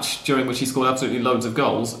purple patch during which he scored absolutely loads of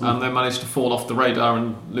goals and then managed to fall off the radar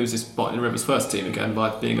and lose his spot in River's first team again by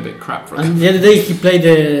being a bit crap for And the other day he played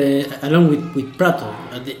along with Prato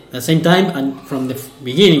at the same time and from the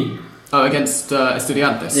beginning. Oh, against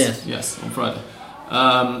Estudiantes? Yes, on Friday.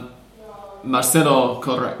 Marcelo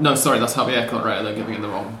Correa... No, sorry, that's Javier Correa. They're giving him the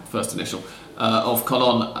wrong first initial. Of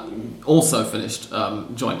Colón also finished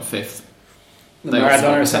joint 5th. The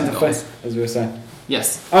Maradona of Santa Fe, as we were saying.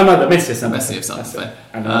 Yes. Oh no, the Messi of Santa Messi Fe. of Santa Fe.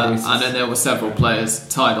 And then there were several players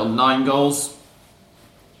tied on 9 goals.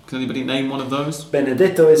 Can anybody name one of those?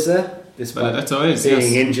 Benedetto is there. Benedetto is,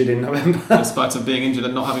 being injured in November. Despite him being injured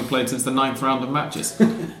and not having played since the 9th round of matches.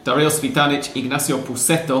 Dario Svitanic, Ignacio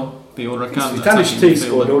Pusetto, the Huracan. Svitanic too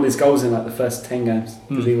scored all his goals in like the first 10 games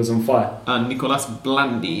because he was on fire. And Nicolas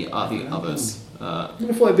Blandi are the others. I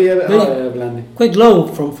thought it'd be a bit higher, Blandi. Quite low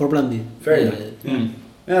for Blandi. Very low.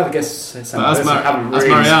 Yeah, I guess as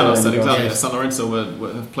Mariano said, exactly, San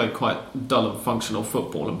Lorenzo have played quite dull and functional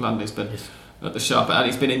football, and Blandi's been at the sharp end. And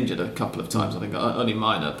he's been injured a couple of times, I think, only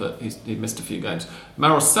minor, but he missed a few games.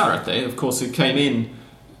 Maros Sarate, of course, who came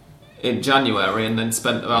in January and then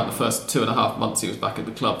spent about the first 2.5 months he was back at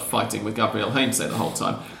the club fighting with Gabriel Heinze the whole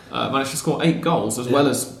time, managed to score 8 goals, as well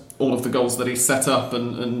as all of the goals that he set up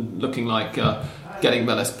and looking like getting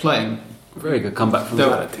Vélez playing. Very good comeback from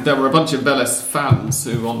that. There were a bunch of Vélez fans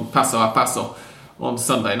who on Paso a Paso on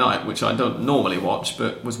Sunday night, which I don't normally watch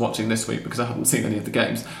but was watching this week because I hadn't seen any of the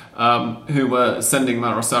games, who were sending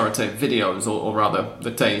Mauro Sarate videos, or rather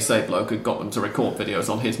the TIC bloke had got them to record videos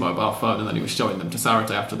on his mobile phone, and then he was showing them to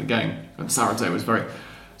Sarate after the game, and Sarate was very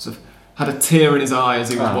sort of had a tear in his eye as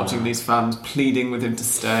he was watching these fans pleading with him to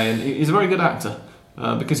stay, and he's a very good actor.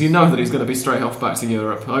 Because you know that he's going to be straight off back to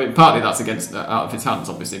Europe. I mean, partly that's out of his hands,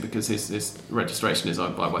 obviously, because his registration is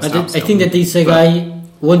owned by West Ham. I think that this guy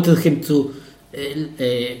wanted him to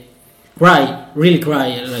really cry,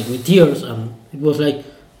 like with tears, and it was like,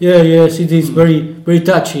 yes, it is very, very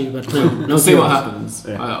touchy, but no we'll see tears. what happens.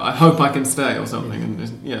 Yeah. I hope I can stay or something,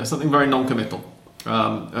 and something very non-committal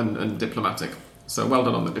and diplomatic. So well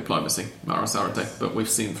done on the diplomacy, Mauro Sarate, but we've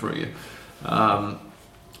seen through you.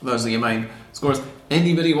 Those are your main scorers.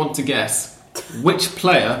 Anybody want to guess which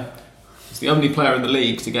player is the only player in the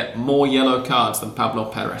league to get more yellow cards than Pablo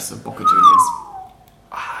Perez of Boca Juniors?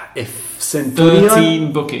 If Centurion,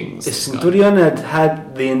 13 bookings. If Centurion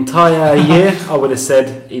had the entire year, I would have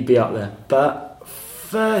said he'd be up there. But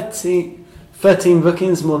 13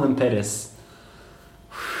 bookings more than Perez.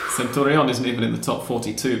 Centurion isn't even in the top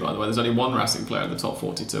 42, by the way. There's only one Racing player in the top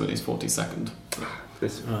 42, and he's 42nd.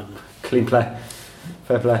 Clean play.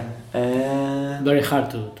 Fair play. Very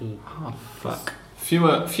hard to. Oh fuck!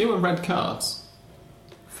 Fewer red cards.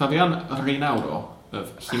 Fabian Rinauro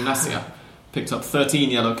of Gimnasia picked up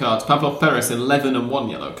 13 yellow cards. Pablo Perez 11 and 1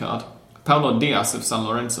 yellow card. Paulo Diaz of San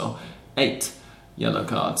Lorenzo 8 yellow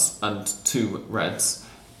cards and 2 reds.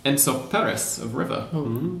 Enzo Perez of River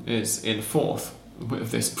is in 4th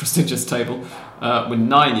with this prestigious table with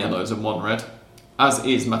 9 yellows and 1 red. As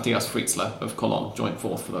is Matthias Fritzler of Colón, joint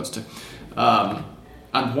 4th for those two.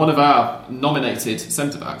 And one of our nominated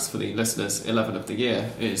centre-backs for the listeners' 11 of the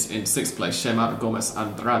year is in 6th place, Shemar Gomez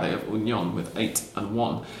Andrade of Unión with 8 and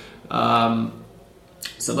 1.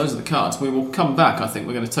 So those are the cards. We will come back, I think.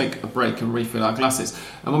 We're going to take a break and refill our glasses.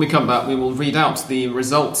 And when we come back, we will read out the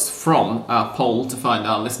results from our poll to find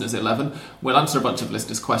our listeners' 11. We'll answer a bunch of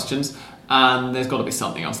listeners' questions, and there's got to be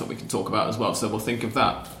something else that we can talk about as well, so we'll think of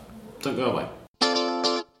that. Don't go away.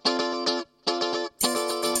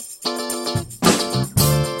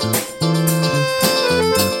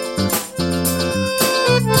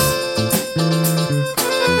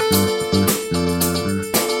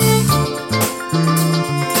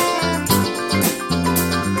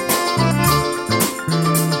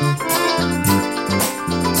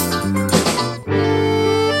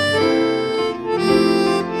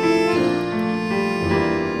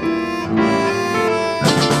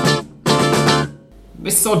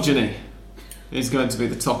 misogyny is going to be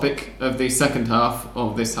the topic of the second half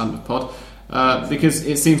of this Handball Pod. Because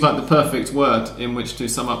it seems like the perfect word in which to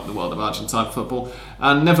sum up the world of Argentine football,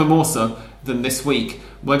 and never more so than this week.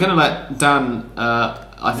 We're going to let Dan,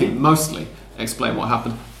 I think, mostly explain what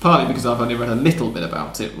happened, partly because I've only read a little bit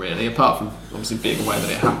about it, really, apart from obviously being aware that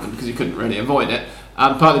it happened, because you couldn't really avoid it,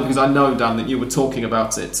 and partly because I know, Dan, that you were talking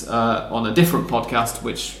about it on a different podcast,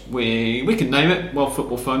 which we can name it, World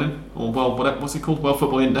Football Phone-In, or what's it called? World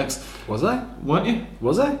Football Index. Was I? Weren't you?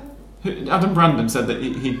 Was I? Adam Brandon said that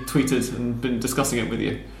he tweeted and been discussing it with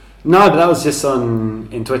you. No, but that was just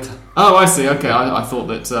in Twitter. Oh, I see. Okay, I thought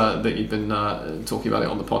that you'd been talking about it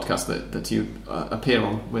on the podcast that you appear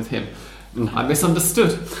on with him. No. I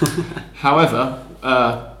misunderstood. However,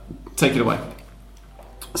 take it away.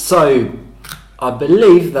 So, I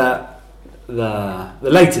believe that the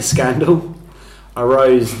latest scandal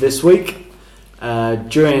arose this week.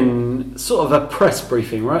 During sort of a press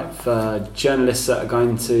briefing, right, for journalists that are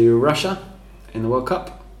going to Russia in the World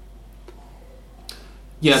Cup.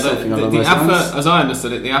 Yeah, the AFA, as I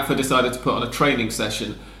understood it, the AFA decided to put on a training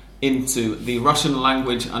session into the Russian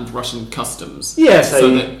language and Russian customs. Yes, so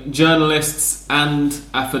that journalists and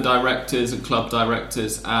AFA directors and club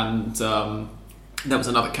directors and there was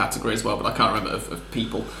another category as well, but I can't remember, of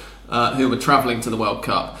people who were travelling to the World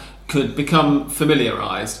Cup could become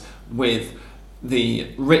familiarised with the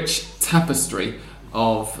rich tapestry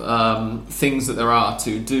of things that there are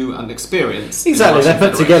to do and experience. Exactly, they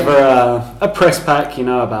put together a press pack,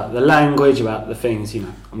 about the language, about the things,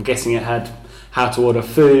 I'm guessing it had how to order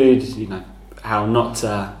food, how not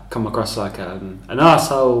to come across like an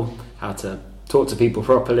arsehole, how to talk to people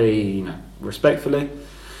properly, respectfully.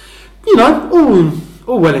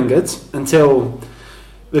 All well and good, until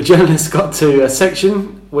the journalists got to a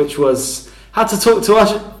section which was how to talk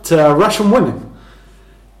to Russian women.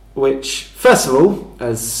 Which, first of all,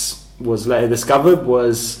 as was later discovered,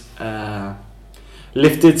 was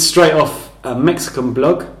lifted straight off a Mexican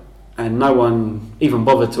blog, and no one even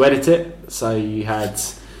bothered to edit it. So you had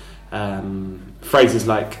phrases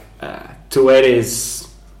like "tú eres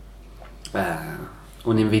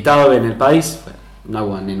un invitado en el país," but no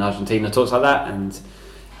one in Argentina talks like that, and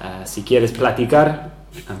 "si quieres platicar,"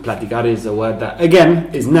 and platicar is a word that, again,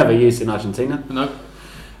 is never used in Argentina. No.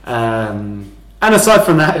 And aside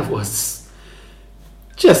from that, it was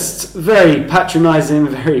just very patronising,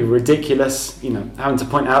 very ridiculous, having to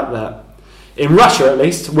point out that in Russia, at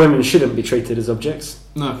least, women shouldn't be treated as objects.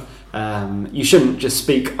 No. You shouldn't just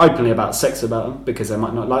speak openly about sex about them because they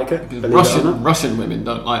might not like it. Russian women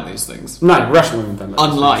don't like these things. No, Russian women don't like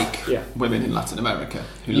Unlike women in Latin America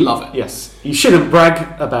who love it. Yes. You shouldn't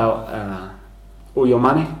brag about all your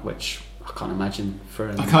money, which I can't imagine for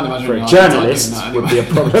a journalist would be a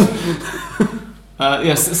problem.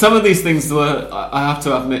 Yes, some of these things were, I have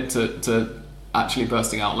to admit, to actually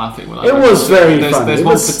bursting out laughing when I it was very funny. There's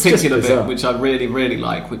one particular bit which I really, really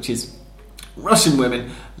like, which is Russian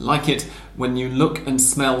women like it when you look and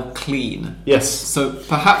smell clean. Yes. So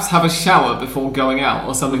perhaps have a shower before going out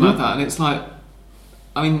or something like that. And it's like,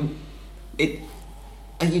 I mean,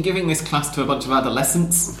 are you giving this class to a bunch of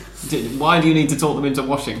adolescents? Why do you need to talk them into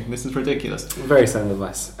washing? This is ridiculous. Very sound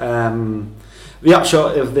advice. The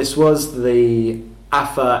upshot of this was the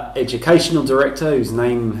AFA educational director, whose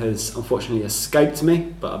name has unfortunately escaped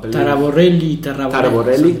me, but I believe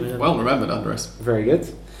Taraborrelli. Well remembered, Andres. Very good.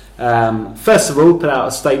 First of all, put out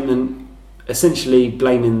a statement essentially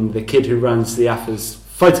blaming the kid who runs the AFA's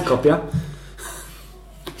photocopier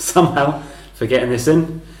somehow for getting this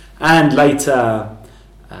in, and later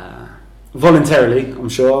voluntarily, I'm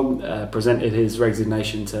sure, presented his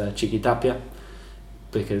resignation to Chiqui Tapia,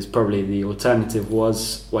 because probably the alternative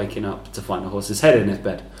was waking up to find a horse's head in his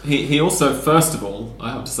bed. He also, first of all,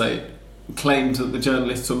 I have to say, claimed that the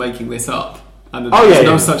journalists were making this up, and that there was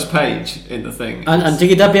no such page in the thing. And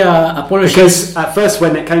Chiqui Tapia apologized. Because at first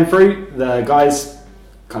when it came through, the guys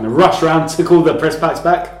kind of rushed around, took all the press packs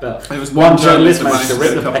back, but it was one journalist managed to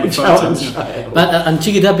rip the page out and show it. And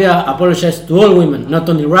Chiqui Tapia apologized to all women, not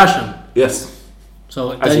only Russian. Yes.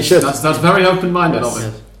 So as he should. That's very open-minded of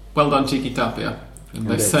him. Well done, Chiqui Tapia. And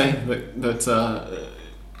they say that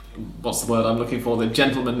what's the word I'm looking for? The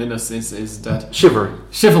gentlemanliness is dead.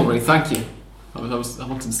 Chivalry. Thank you. I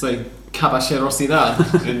wanted to say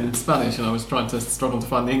caballerosidad in Spanish, and I was trying to struggle to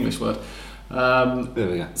find the English word. There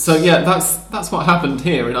we go. So yeah, that's what happened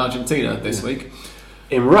here in Argentina this week.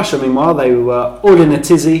 In Russia, meanwhile, they were all in a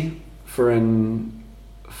tizzy for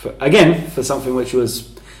something which was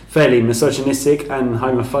fairly misogynistic and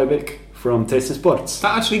homophobic from TS Sports.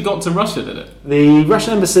 That actually got to Russia, did it? The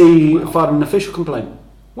Russian embassy filed an official complaint.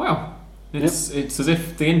 Wow. It's as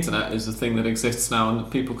if the internet is a thing that exists now and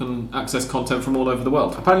people can access content from all over the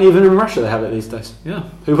world. Apparently even in Russia they have it these days. Yeah.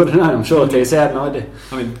 Who would have known? I'm sure TSA had no idea.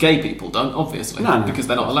 I mean, gay people don't, obviously, No. because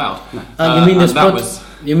they're not allowed. No. You mean the and spot? that was-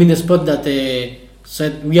 You mean the spot that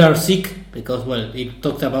said we are sick because it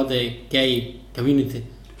talked about the gay community.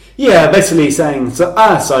 Yeah, basically saying, so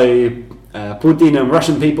Putin and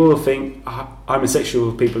Russian people think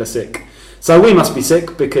homosexual people are sick. So we must be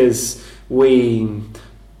sick because we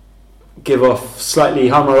give off slightly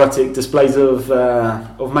homoerotic displays of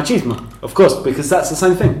machismo. Of course, because that's the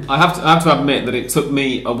same thing. I have to admit that it took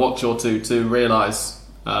me a watch or two to realise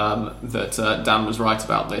that Dan was right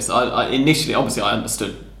about this. I initially, obviously, I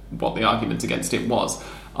understood what the argument against it was.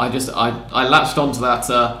 I latched onto that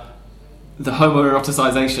the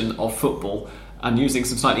homoeroticisation of football and using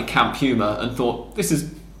some slightly camp humour and thought this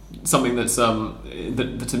is something that's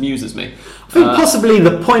that amuses me. I think possibly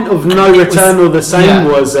the point of no return or the same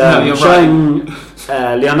was showing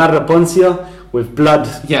Leonardo Ponzio with blood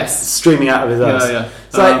streaming out of his eyes. Yeah.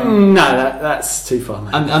 It's like, no, that's too far,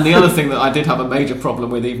 man. And the other thing that I did have a major problem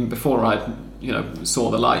with even before I saw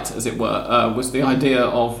the light, as it were, was the idea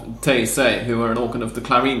of TSE, who are an organ of the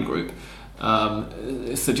Clarín group,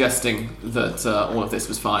 suggesting that all of this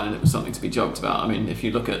was fine and it was something to be joked about. I mean, if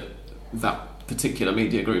you look at that particular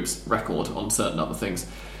media group's record on certain other things,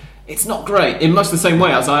 it's not great, in much the same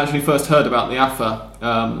way as I actually first heard about the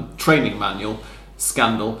AFA training manual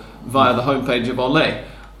scandal via the homepage of Olé,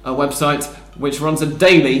 a website which runs a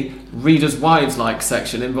daily readers' wives-like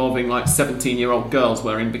section involving like 17-year-old girls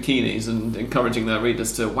wearing bikinis and encouraging their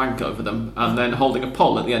readers to wank over them, and then holding a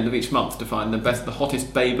poll at the end of each month to find the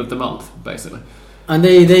hottest babe of the month, basically. And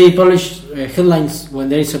they publish headlines when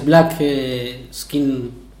there is a black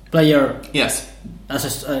skin player. Yes.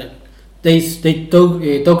 They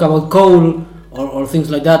talk about coal or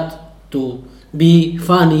things like that to be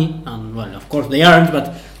funny, and well, of course they aren't,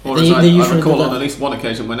 but or they I usually recall do on that. at least one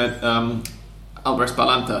occasion when Alvarez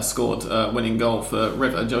Balanta scored a winning goal for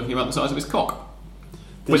River, joking about the size of his cock,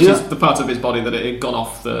 which is the part of his body that it had gone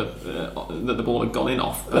off that the ball had gone in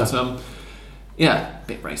off. But a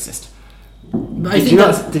bit racist.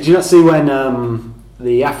 Did you not see when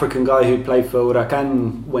the African guy who played for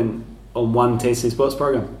Huracan went on one TSC Sports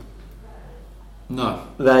program? No.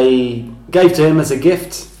 They gave to him as a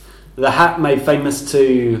gift the hat made famous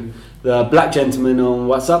to the black gentleman on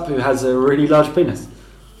WhatsApp who has a really large penis,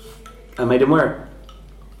 and made him wear it.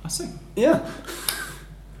 I see. Yeah.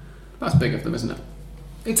 That's big of them, isn't it?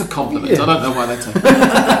 It's a compliment. Yeah. I don't know why they take it.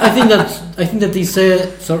 I think that they say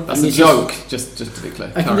that's a joke. Just to be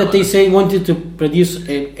clear. I think that they say wanted to produce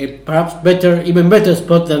a perhaps even better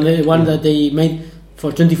spot than the one that they made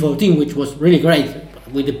for 2014, which was really great,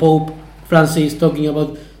 with the Pope Francis talking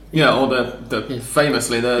about. Yeah, or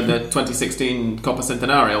famously the 2016 Copa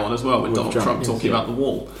Centenario one as well, with Donald Trump talking about the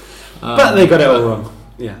wall. But they got it all wrong.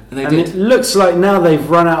 Yeah, and it looks like now they've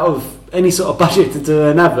run out of any sort of budget to do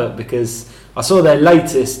an advert, because I saw their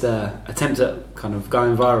latest attempt at kind of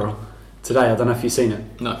going viral today. I don't know if you've seen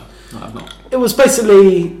it. No, I have not. It was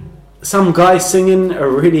basically some guy singing a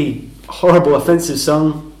really horrible, offensive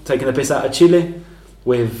song, taking a piss out of Chile,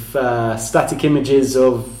 with static images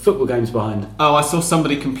of football games behind. Oh, I saw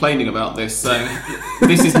somebody complaining about this, saying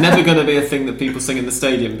this is never going to be a thing that people sing in the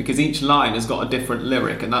stadium because each line has got a different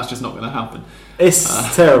lyric, and that's just not going to happen.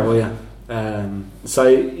 It's terrible, yeah. So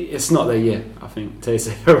it's not their year, I think.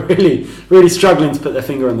 TSC are really, really struggling to put their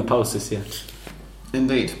finger on the pulse this year.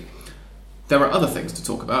 Indeed. There are other things to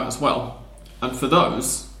talk about as well, and for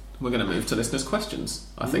those, we're going to move to listeners' questions,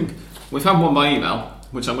 I think. We've had one by email,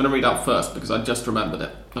 which I'm going to read out first because I just remembered it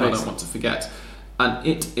and I don't want to forget. And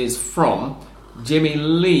it is from Jimmy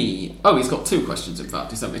Lee. Oh, he's got two questions, in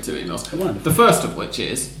fact. He sent me two emails. The first of which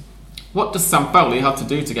is, what does Sampaoli have to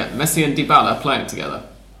do to get Messi and Dybala playing together?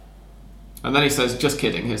 And then he says, just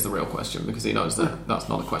kidding, here's the real question, because he knows that that's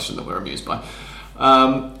not a question that we're amused by.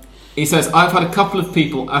 He says, I've had a couple of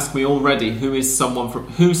people ask me already who's someone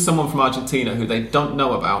from Argentina who they don't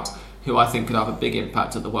know about, who I think could have a big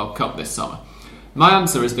impact at the World Cup this summer. My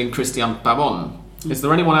answer has been Christian Pavón. Is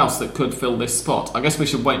there anyone else that could fill this spot? I guess we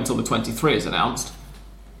should wait until the 23 is announced.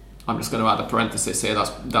 I'm just going to add a parenthesis here.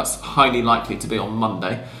 That's highly likely to be on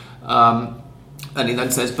Monday. And he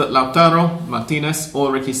then says, but Lautaro, Martinez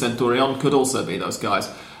or Ricky Centurion could also be those guys.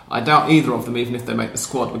 I doubt either of them, even if they make the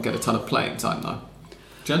squad, would get a ton of playing time though.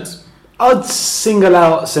 Gents? I'd single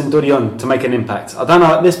out Centurion to make an impact. I don't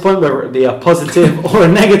know at this point whether it be a positive or a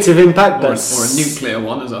negative impact. Or a nuclear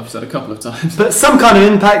one, as I've said a couple of times. But some kind of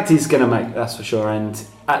impact he's going to make, that's for sure. And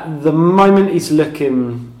at the moment he's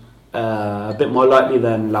looking a bit more likely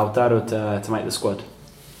than Lautaro to make the squad.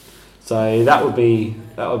 So that would be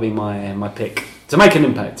my pick to make an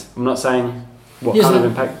impact. I'm not saying what Yes, kind of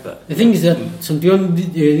impact, but The thing is that Centurion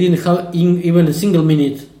didn't have even a single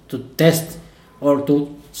minute to test or to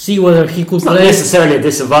see whether he could it's not play. necessarily a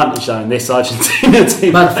disadvantage though in this Argentina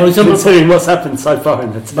team. But for example, considering what's happened so far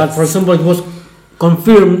in the test. But for example, it was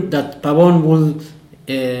confirmed that Pavon will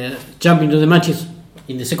jump into the matches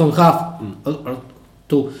in the second half or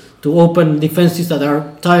to open defenses that are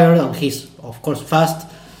tired, and he's of course fast.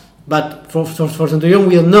 But for Centurion,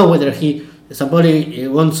 we don't know whether somebody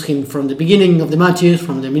wants him from the beginning of the matches,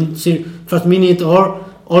 from the first minute, or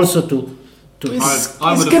also to. He's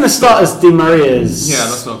going to start as Di Maria's. Yeah,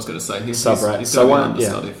 that's what I was going to say. He's sub, right? He's So going to one- be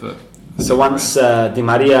understudy for. So once Di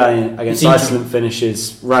Maria against He's injured. Iceland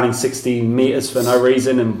finishes running 60 metres for no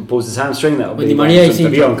reason and pulls his hamstring, that'll But be Di Maria when is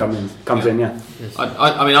Centurion injured. comes in. Yeah.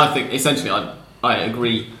 I mean, I think essentially I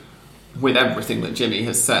agree with everything that Jimmy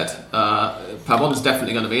has said. Pavon's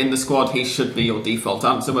definitely going to be in the squad. He should be your default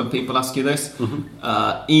answer when people ask you this.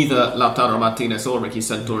 Either Lautaro Martinez or Ricky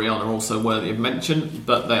Centurion are also worthy of mention,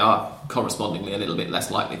 but they are correspondingly a little bit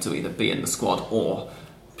less likely to either be in the squad or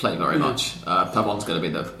play very much. Pavon's going to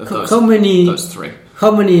be those three.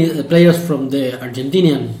 How many players from the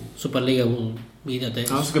Argentinian Superliga will be that?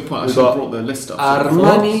 That's a good point. I We've should have got brought the list up.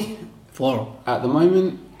 Armani 4. at the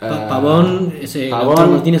moment. Pavon is a Pavon,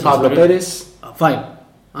 Martinez, Pablo and Centurion. Perez, 5.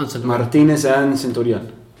 Answer. Martinez and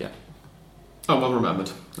Centurion. Yeah. Oh, well remembered.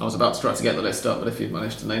 I was about to try to get the list up, but if you've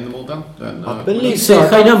managed to name them all down, then I believe It's so. a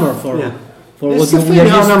high number for Yeah. what It's a we fairly are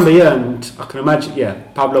high used. number, yeah, and I can imagine, yeah,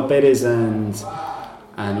 Pablo Perez and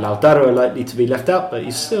Lautaro are likely to be left out, but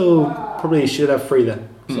you still probably should have 3 there.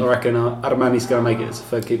 So I reckon Armani's going to make it as a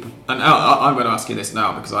third keeper. And I'm going to ask you this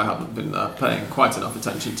now because I haven't been paying quite enough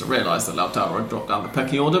attention to realise that Lautaro had dropped down the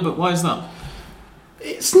pecking order, but why is that?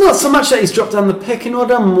 It's not so much that he's dropped down the pecking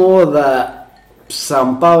order, more that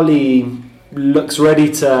Sampaoli looks ready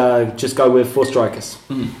to just go with 4 strikers.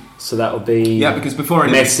 So that would be Yeah, because before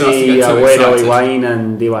anybody starts to Messi, get too Agüero, excited, Higuain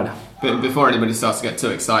and Dybala. but before anybody starts to get too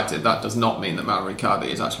excited, that does not mean that Mauro Icardi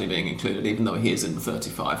is actually being included, even though he is in the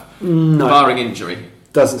 35. No, Barring injury,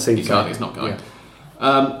 doesn't seem Icardi's so. not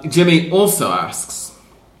going. Jimmy also asks,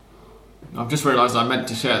 I've just realised I meant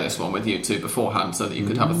to share this one with you two beforehand so that you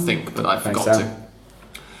could have a think, but I Thanks, forgot Sam. to.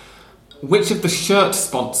 Which of the shirt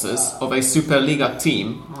sponsors of a Superliga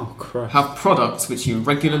team Oh, Christ. have products which you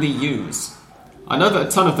regularly use? I know that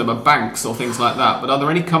a ton of them are banks or things like that, but are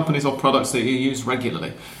there any companies or products that you use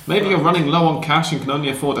regularly? Maybe you're running low on cash and can only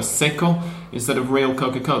afford a Seco instead of real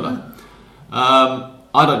Coca-Cola.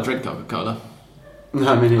 I don't drink Coca-Cola. No,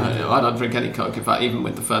 I mean, yeah. I don't drink any Coke. In fact, even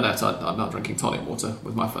with the Fernet, I'm not drinking tonic water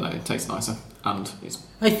with my Fernet. It tastes nicer and it's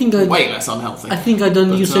I think way less unhealthy. I think I don't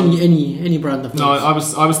But, use any brand of No,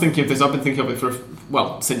 those. I was thinking of this. I've been thinking of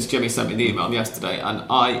it since Jimmy sent me the email yesterday, and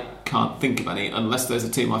I can't think of any unless there's a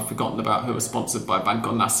team I've forgotten about who are sponsored by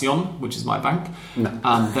Banco Nación, which is my bank, No.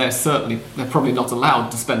 and they're probably not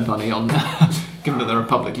allowed to spend money on. Given that they're a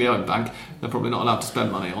publicly owned bank, they're probably not allowed to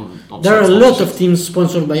spend money on There are a shirt lot sponsorship. of teams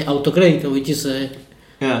sponsored by Autocrédito, which is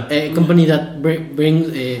Yeah. a company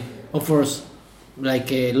that offers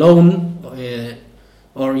like a loan,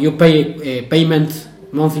 or you pay a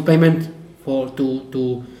monthly payment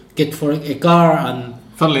to get for a car. And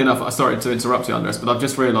Funnily enough, sorry to interrupt you, Andres, but I've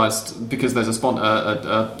just realised because there's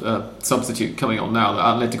a substitute coming on now that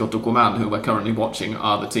Atletico Tucumán, who we're currently watching,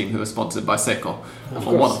 are the team who are sponsored by Seco, or course.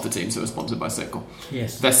 one of the teams who are sponsored by Seco.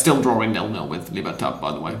 yes, They're still drawing 0-0 with Libertad,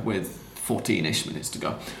 by the way, with 14-ish minutes to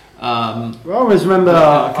go. I always remember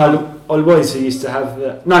I can't- All Boys who used to have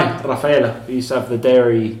Rafaela, who used to have the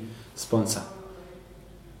dairy sponsor.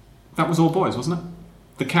 That was All Boys, wasn't it?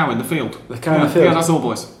 The cow in the field. The cow in the field. Yeah, that's All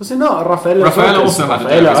Boys. Was it not Rafaela? Rafaela Focus? also had a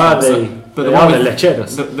Rafaela dairy are sponsor, the, but they the are one the with-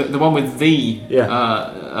 lecheros. The one with the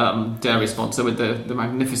Yeah. dairy sponsor with the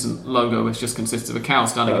magnificent logo, which just consists of a cow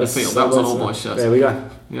standing in the was- field. That was on All Boys shirts. There we go.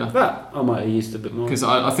 Yeah. That I might have used a bit more. Because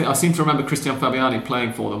I seem to remember Christian Fabiani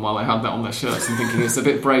playing for them while they had that on their shirts and thinking it's a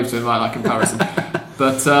bit brave to invite that comparison.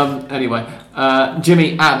 But anyway,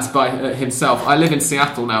 Jimmy adds by himself, I live in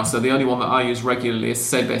Seattle now, so the only one that I use regularly is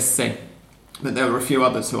CBC. But there were a few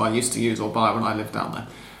others who I used to use or buy when I lived down there.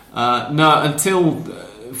 No, until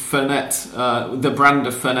Fernet, the brand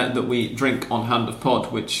of Fernet that we drink on Hand of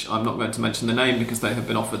Pod, which I'm not going to mention the name because they have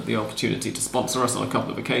been offered the opportunity to sponsor us on a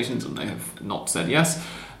couple of occasions and they have not said yes.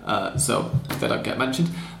 So they don't get mentioned.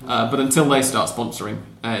 But until they start sponsoring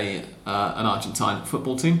an Argentine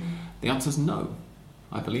football team, the answer's no,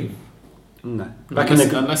 I believe. No.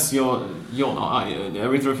 Unless you're not. Are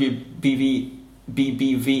either of you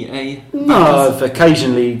BBVA? No, backers? I've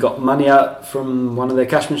occasionally got money out from one of their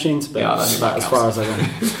cash machines, but Yeah, I don't that's think about that as far as I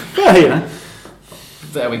go. Yeah, you know.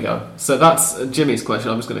 There we go. So that's Jimmy's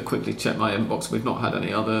question. I'm just going to quickly check my inbox. We've not had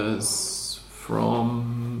any others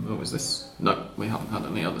from... What was this? No, we haven't had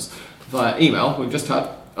any others. Via email, we've just had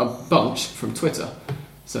a bunch from Twitter.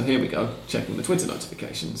 So here we go, checking the Twitter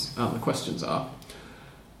notifications. And the questions are...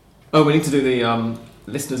 Oh, we need to do the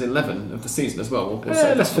Listeners 11 of the season as well.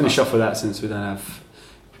 Let's finish off with that since we don't have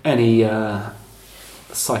any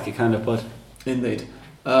psychic hand of blood. Indeed.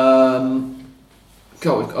 We've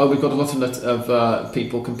got a lot of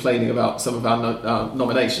people complaining about some of our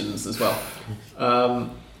nominations as well.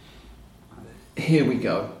 Here we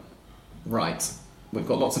go. Right. We've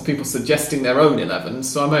got lots of people suggesting their own 11,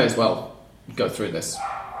 so I may as well go through this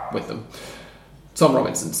with them. Tom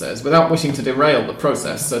Robinson says, without wishing to derail the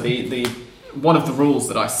process, so the one of the rules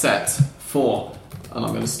that I set for, and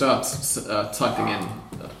I'm going to start typing in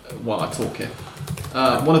while I talk here.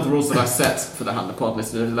 One of the rules that I set for the Hand of Pod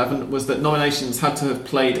Listener 11 was that nominations had to have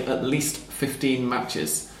played at least 15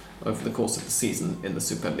 matches over the course of the season in the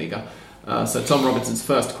Superliga. So Tom Robinson's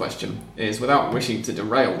first question is, without wishing to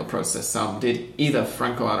derail the process, Sam, did either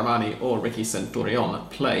Franco Armani or Ricky Centurion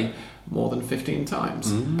play more than 15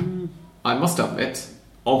 times? I must admit,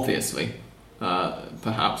 obviously,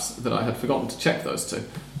 perhaps, that I had forgotten to check those two.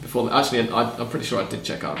 Actually, I'm pretty sure I did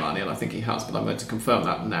check Armani, and I think he has, but I'm going to confirm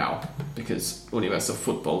that now, because Universo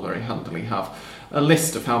Football very handily have a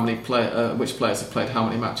list of how many which players have played how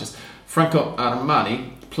many matches. Franco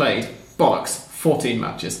Armani played, 14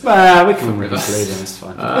 matches. Well, we can include him, it's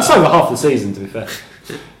fine. It's over half the season, to be fair.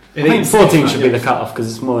 I think 14 should be the cut-off,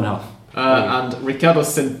 because it's more than half. And Ricardo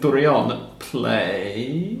Centurion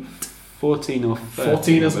played... 14 or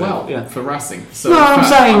 14 as well, yeah, for Racing. So no, I'm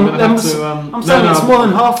saying it's more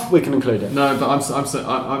than half. We can include it. No, but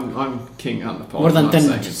I'm king at the pod. More than 10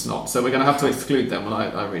 matches. It's not. So we're going to have to exclude them when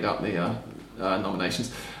I read out the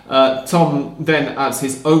nominations. Tom then adds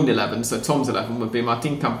his own 11. So Tom's 11 would be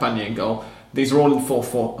Martin Campaña in goal. These are all in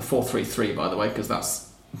 4-3-3, by the way, because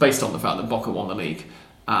that's based on the fact that Boca won the league,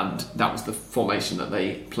 and that was the formation that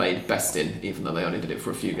they played best in, even though they only did it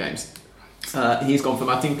for a few games. He's gone for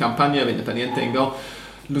Martin Campaña of Independiente in goal,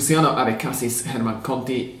 Luciano Abecasis, Herman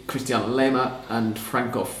Conti, Cristian Lema and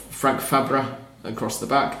Frank Fabra across the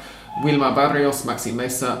back, Wilma Barrios, Maxi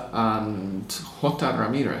Mesa and Jota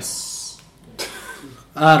Ramirez.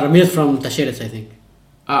 Ramirez from Talleres, I think.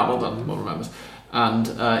 Well done, one remembers. And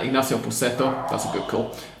Ignacio Puceto, that's a good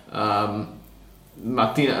call.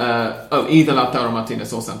 Either Lautaro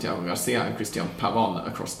Martinez or Santiago Garcia and Christian Pavon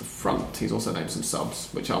across the front. He's also named some subs,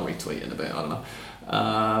 which I'll retweet in a bit, I don't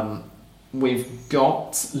know. We've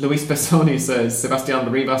got Luis Pesoni says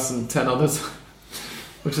Sebastián Rivas and 10 others,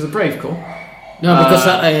 which is a brave call. No, because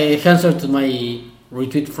I answered my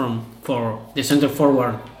retweet for the center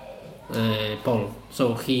forward poll.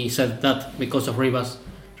 So he said that because of Rivas.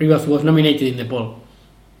 Rivas was nominated in the poll.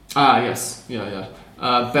 Yes. Yeah.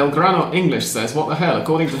 Belgrano English says, what the hell,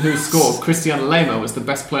 according to Who Scored, Cristian Lema was the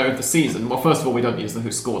best player of the season. Well, first of all, we don't use the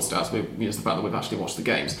Who Scored stats, we use the fact that we've actually watched the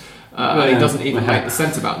games. And he doesn't even make the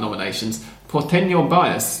centre-back nominations. Porteño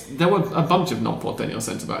bias, there were a bunch of non-Porteño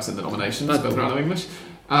centre-backs in the nominations, Belgrano English.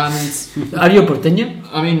 And are you Porteño?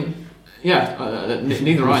 I mean, yeah,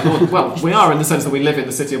 neither I nor... Well, we are in the sense that we live in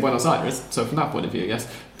the city of Buenos Aires, so from that point of view, yes.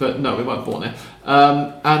 But no, we weren't born there.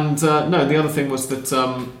 No, the other thing was that...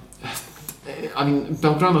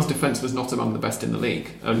 Belgrano's defence was not among the best in the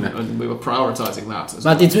league, and we were prioritising that.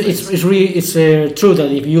 But it's true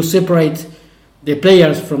that if you separate the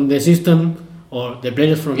players from the system or the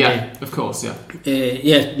players from of course,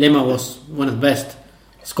 Lema was one of the best,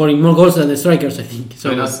 scoring more goals than the strikers, I think.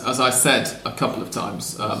 So, as I said a couple of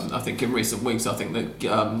times, I think in recent weeks, I think that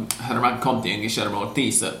Herman Conti and Guillermo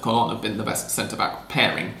Ortiz at Colón have been the best centre-back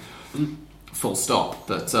pairing, full stop.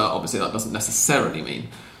 But obviously that doesn't necessarily mean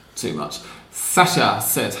too much. Sasha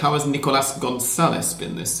says, how has Nicolas Gonzalez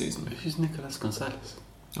been this season? Who's Nicolas Gonzalez?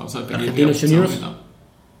 I was hoping Argentino Juniors?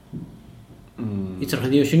 It's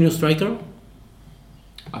Argentino Juniors striker?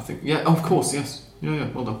 I think, of course, yes. Yeah,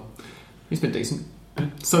 well done. He's been decent.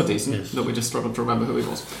 So decent that we just struggled to remember who he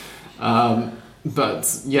was.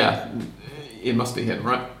 But, yeah, it must be him,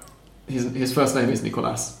 right? His first name is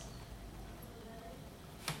Nicolas.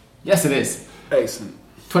 Yes, it is. Excellent.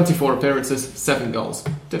 24 appearances, 7 goals.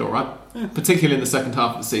 Did all right. Yeah. Particularly in the second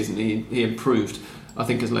half of the season, he improved. I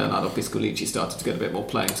think as Leonardo Piscolici started to get a bit more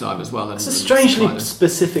playing time as well. It's a strangely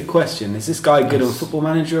specific question. Is this guy good on Football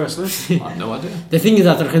Manager or something? I have no idea. The thing is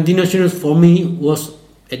that Argentino Juniors for me was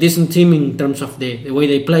a decent team in terms of the way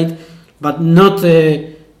they played, but not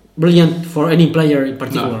brilliant for any player in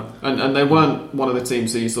particular. No. And they weren't one of the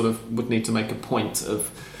teams who you sort of would need to make a point of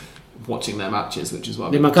watching their matches, which is why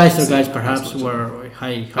The McAllister guys perhaps were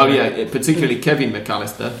high. Oh yeah, particularly Kevin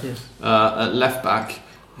McAllister, Yes. at left back,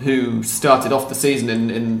 who started off the season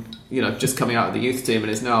in just coming out of the youth team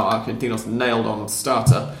and is now Argentina's nailed on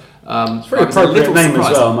starter. It's a very appropriate name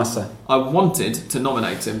as well, I must say. I wanted to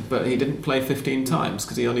nominate him, but he didn't play 15 times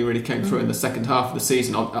because he only really came through in the second half of the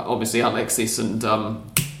season. Obviously, Alexis and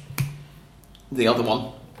the other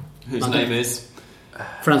one, whose name is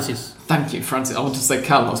Francis. Thank you, Francis. I wanted to say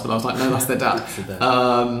Carlos, but I was like, no, that's their dad.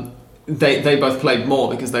 They both played more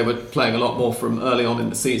because they were playing a lot more from early on in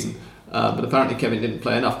the season. But apparently Kevin didn't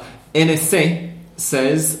play enough. NSC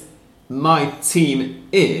says, my team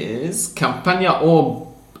is Campania,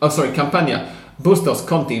 Bustos,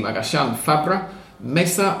 Conti, Magashan, Fabra,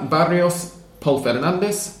 Mesa, Barrios, Paul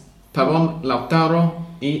Fernandes, Pavon, Lautaro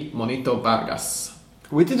y Monito Vargas.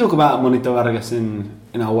 We did talk about Monito Vargas in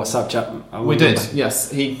our WhatsApp chat. We did,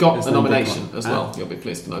 yes. He got a nomination as well. You'll be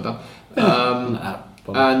pleased to know that.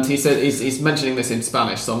 And he said he's mentioning this in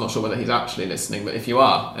Spanish, so I'm not sure whether he's actually listening. But if you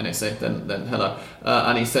are, NSA, then hello.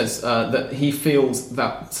 And he says that he feels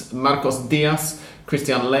that Marcos Diaz,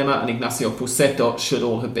 Cristian Lema, and Ignacio Pusetto should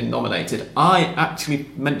all have been nominated. I actually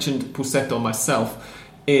mentioned Pusetto myself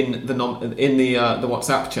in the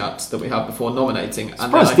WhatsApp chat that we had before nominating,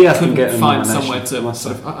 and then I couldn't find somewhere to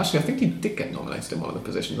sort of. Actually, I think he did get nominated in one of the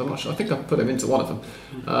positions. I'm not sure. I think I put him into one of them.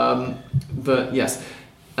 But yes.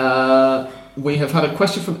 We have had a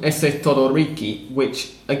question from Ese Todoriki,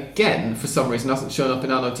 which again, for some reason, hasn't shown up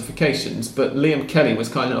in our notifications, but Liam Kelly was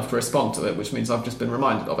kind enough to respond to it, which means I've just been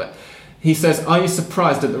reminded of it. He says, are you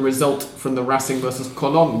surprised at the result from the Racing versus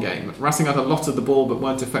Colón game? Racing had a lot of the ball but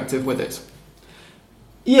weren't effective with it.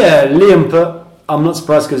 Yeah, Liam put, I'm not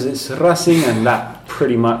surprised because it's Racing, and that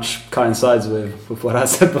pretty much coincides with what I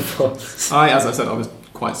said before. As I said, I was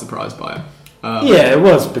quite surprised by it. Yeah, it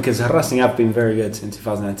was, because Racing have been very good in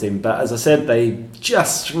 2018, but as I said, they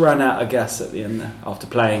just ran out of gas at the end after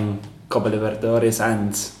playing Copa Libertadores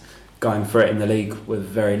and going for it in the league with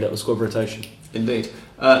very little squad rotation. Indeed.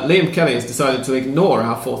 Liam Kelly has decided to ignore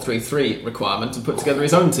our 4-3-3 requirement and put together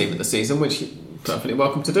his own team in the season, which he's perfectly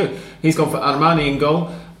welcome to do. He's gone for Armani in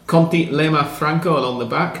goal, Conti, Lema, Franco along the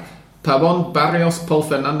back, Pavon, Barrios, Paul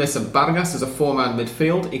Fernandes and Vargas as a four-man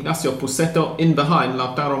midfield, Ignacio Pusetto in behind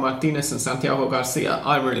Lautaro Martinez and Santiago Garcia.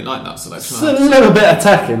 I really like that selection. It's a little bit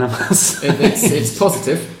attacking, I must say. It's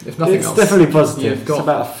positive, if nothing else. It's definitely positive. It's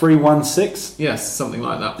about a 3-1-6. Yes, something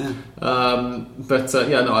like that. Yeah.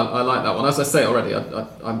 I like that one. As I say already,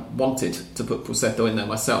 I wanted to put Pusetto in there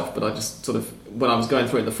myself, but I just sort of, when I was going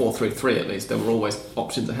through in the 4-3-3 at least, there were always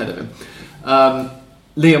options ahead of him.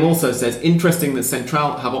 Liam also says, interesting that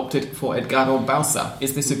Central have opted for Edgardo Bauza.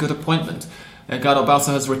 Is this a good appointment? Edgardo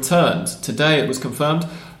Bauza has returned. Today it was confirmed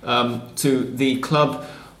to the club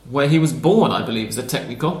where he was born, I believe, as a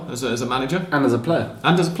technical, as a manager. And as a player.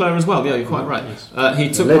 And as a player as well, yeah, you're quite right. Yes. He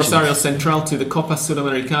took Rosario Central to the Copa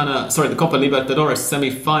Libertadores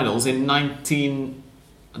semi-finals in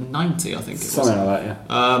 1990, I think it was. Something like that,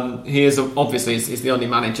 yeah. He is obviously is the only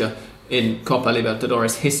manager in Copa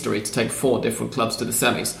Libertadores history to take 4 different clubs to the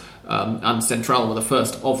semis, and Central were the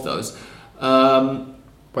first of those. 4?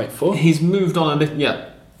 He's moved on a little, yeah.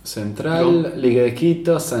 Central, Liga de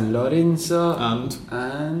Quito, San Lorenzo,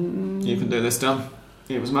 and you can do this, Dan.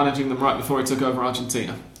 He was managing them right before he took over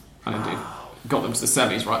Argentina, and indeed got them to the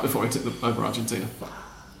semis right before he took over Argentina.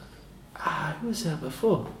 Who was that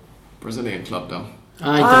before? Brazilian club, Dan.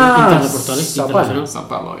 Internacional. Sao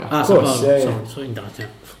Paulo, yeah. Of course, So international.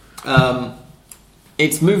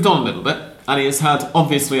 It's moved on a little bit, and he has had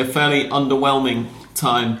obviously a fairly underwhelming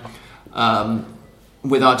time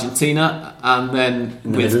with Argentina, and then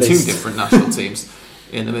with 2 different national teams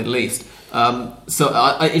in the Middle East. So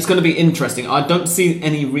it's going to be interesting. I don't see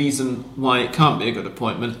any reason why it can't be a good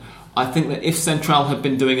appointment. I think that if Central had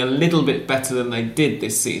been doing a little bit better than they did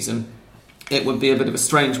this season, it would be a bit of a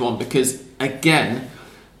strange one, because again,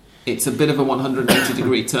 it's a bit of a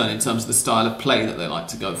 180-degree turn in terms of the style of play that they like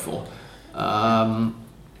to go for.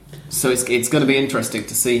 So it's going to be interesting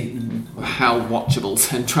to see how watchable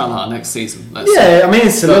Central are next season. I mean,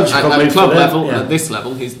 it's a logical move. At club level, at this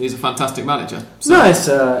level, he's a fantastic manager. So. No, it's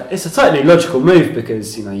a totally logical move,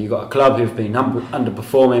 because you've got a club who've been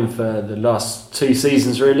underperforming for the last 2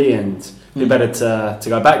 seasons really, and who better to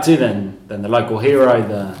go back to than the local hero,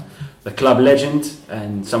 the club legend,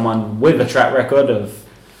 and someone with a track record of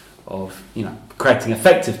creating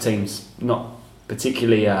effective teams, not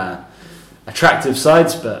particularly attractive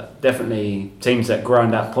sides, but definitely teams that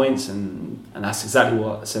grind out points, and that's exactly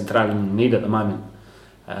what Central need at the moment.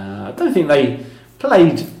 I don't think they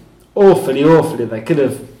played awfully. They could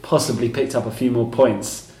have possibly picked up a few more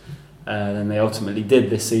points than they ultimately did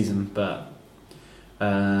this season. But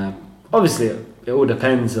obviously, it all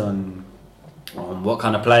depends on what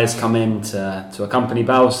kind of players come in to accompany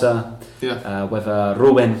Bausa. Yeah. Whether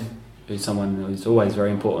Ruben, who's someone who's always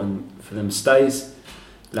very important for them, stays.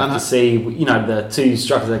 We'll have to see. The two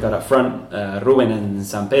strikers they got up front, Ruben and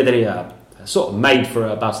Sampedri, are sort of made for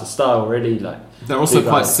a Bausa style, really. They're also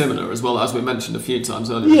quite similar as well, as we mentioned a few times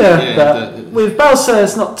earlier. But with Bausa,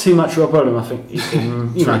 it's not too much of a problem. I think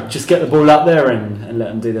you can, just get the ball up there and let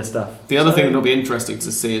them do their stuff. The other thing that'll be interesting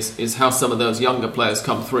to see is how some of those younger players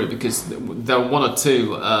come through, because there are one or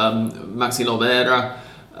two, Maxi Lovera.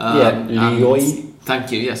 Lioy.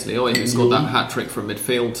 Thank you, yes, Lioy, who scored that hat-trick from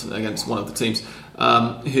midfield against one of the teams,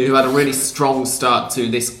 who had a really strong start to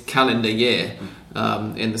this calendar year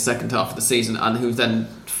in the second half of the season, and who then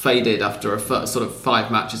faded after a sort of 5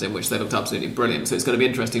 matches in which they looked absolutely brilliant. So it's going to be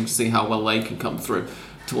interesting to see how well they can come through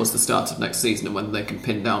towards the start of next season and when they can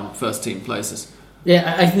pin down first team places.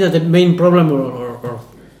 Yeah, I think that the main problem or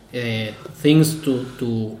things to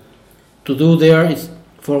do there is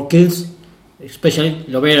for kids, especially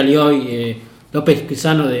Lovera, Lioy, Lopez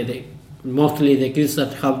Pisano, mostly the kids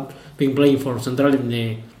that have been playing for Central in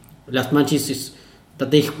the last matches, is that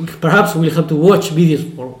they perhaps will have to watch videos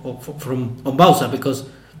from Bausa, because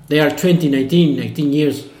they are 19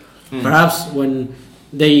 years. Perhaps when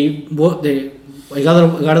Edgardo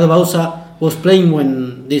Bausa was playing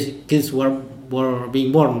when these kids were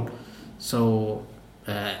being born. So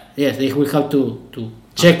yes, they will have to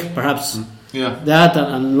check perhaps that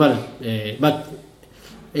but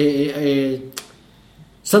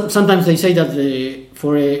sometimes they say that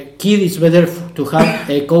for a kid it's better to have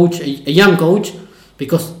a coach, a young coach,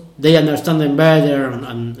 because they understand them better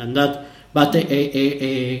and that. But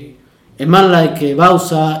a man like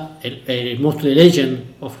Bausa, mostly a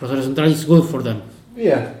legend of Rosario Central, is good for them.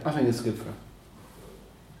 Yeah, I think it's good for him.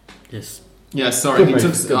 Yes. Yeah, sorry.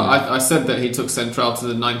 I said that he took Central to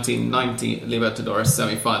the 1990 Libertadores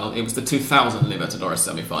semi-final. It was the 2000 Libertadores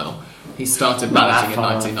semi-final. He started managing in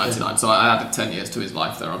 1999, so I added 10 years to his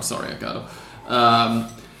life there. I'm sorry, Edgardo.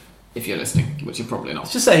 If you're listening, which you're probably not.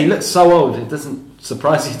 It's just that he looks so old, it doesn't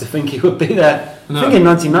surprise you to think he would be there. No. I think in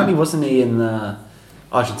 1990, wasn't he in the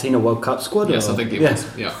Argentina World Cup squad? Yes, I think he was,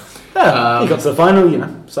 yeah. He got to the final,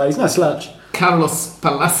 so he's no slouch. Carlos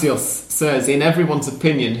Palacios says, in everyone's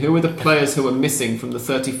opinion, who are the players who are missing from the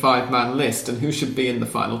 35-man list and who should be in the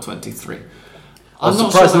final 23? I'm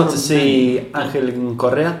surprised not to see Angel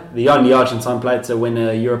Correa, the only Argentine player to win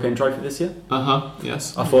a European trophy this year.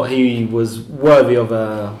 Yes. I thought he was worthy of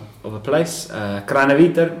a place.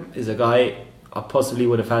 Craneviter is a guy I possibly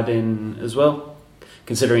would have had in as well,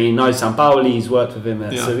 considering he knows Sampaoli, he's worked with him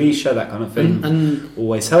at Sevilla, that kind of thing. And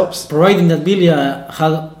always helps. Providing that Villa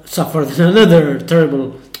had suffered another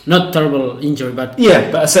not terrible injury, but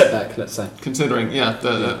a setback, let's say. Considering, that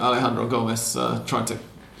Alejandro Gomez tried to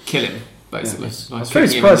kill him, basically. I was very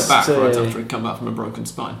surprised right after he'd come back from a broken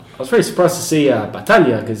spine. I was very surprised to see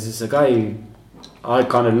Battaglia, because it's a guy who I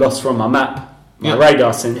kind of lost from my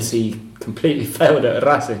radar since he completely failed at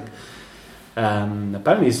Racing.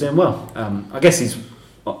 Apparently he's doing well. I guess he's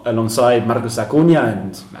alongside Marcos Acuna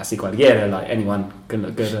and así cualquiera, like anyone can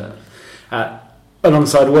look good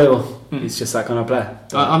alongside Huevo. He's just that kind of player.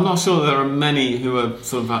 I'm not sure there are many who are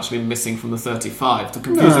sort of actually missing from the 35. The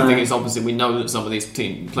confusing thing is obviously we know that some of these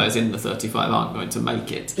team players in the 35 aren't going to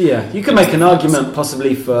make it. Yeah, you can make an argument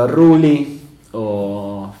possibly for Rulli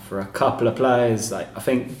or for a couple of players. Like, I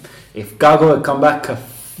think if Gago had come back a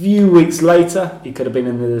few weeks later, he could have been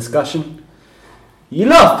in the discussion. You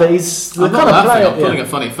laugh, but he's the kind of player. I'm putting a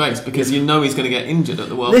funny face because you know he's going to get injured at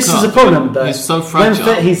the World Cup. This is a problem. He's so fragile.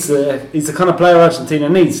 When fit, he's the kind of player Argentina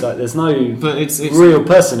needs. Like, there's no real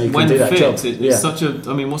person who can do that job. It's such a.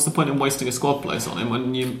 I mean, what's the point in wasting a squad place on him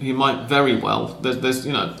when he might very well? There's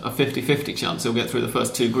a 50-50 chance he'll get through the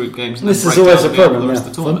first 2 group games. And this is always a problem.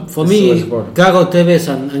 For me, Gago, Tevez,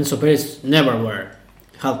 and Enzo Perez never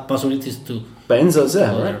had possibilities to. But Enzo's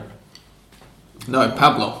there, right? No,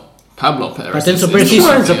 Pablo Perez. But Enzo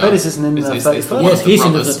Perez isn't in the 35. Yes, he's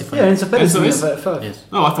in the 35. Yeah, Enzo Perez is in the 35. Yes.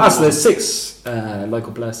 Oh, I thought there's 6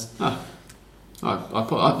 local players. I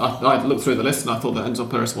looked through the list and I thought that Enzo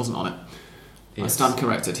Perez wasn't on it. Yes. I stand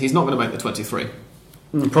corrected. He's not going to make the 23.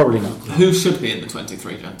 Probably not. Who should be in the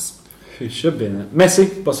 23, gents? Who should be in it?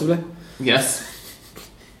 Messi, possibly. Yes.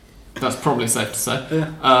 That's probably safe to say.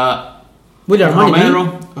 Yeah.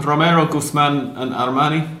 Romero, Guzman and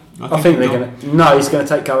Armani. I think they're going to... No, he's going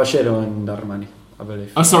to take Caballero and Armani, I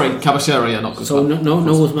believe. Oh, sorry, Caballero, not Guzman. So no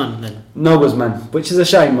Guzman then? No Guzman, which is a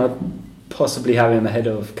shame. I'd possibly have him ahead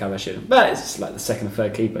of Caballero. But it's like the second or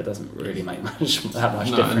third keeper. It doesn't really make that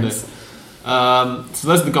much difference. So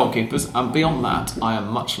those are the goalkeepers, and beyond that, I am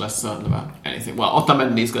much less certain about anything. Well,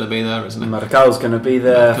 Otamendi's going to be there, isn't he? Marcao's going to be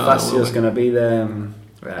there. Marcao Facio's will be. going to be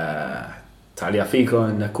there. Tagliafico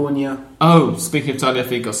and Acuna. Oh, speaking of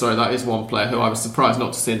Tagliafico, sorry, that is one player who I was surprised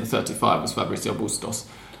not to see in the 35 was Fabrizio Bustos.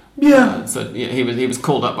 Yeah. So yeah, he was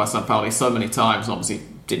called up by St. Pauli so many times, and obviously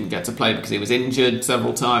didn't get to play because he was injured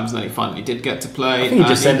several times, and then he finally did get to play. I think he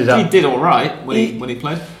just ended up... He did all right when he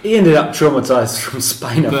played. He ended up traumatised from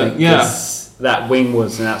Spain, I think. Yeah. 'cause that wing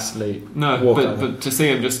was an absolute walkover. But to see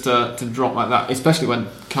him just to drop like that, especially when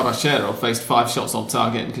Caballero faced 5 shots on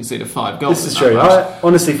target and conceded 5 goals. This is true. I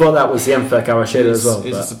honestly thought that was the end for Caballero as well.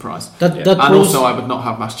 It's a but surprise. That and proves- also, I would not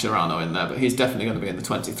have Mascherano in there, but he's definitely going to be in the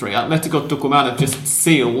 23. Atletico Tucumán have just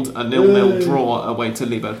sealed a 0-0 draw away to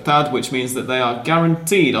Libertad, which means that they are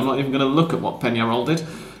guaranteed. I'm not even going to look at what Peñarol did.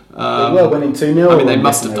 they were winning 2-0. I mean, they I'm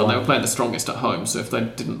must guessing have done. They won. were playing the strongest at home, so if they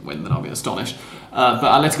didn't win, then I'll be astonished. But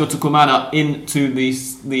Atletico Tucumán are into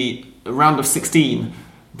the round of 16,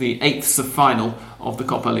 the 8th of final of the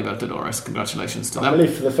Copa Libertadores. Congratulations to I them.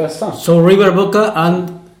 believe for the first time. So River, Boca,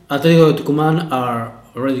 and Atletico Tucumán are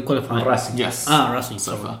already qualified. Racing. Yes. Racing.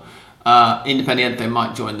 So sorry. far. Independiente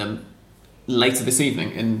might join them later this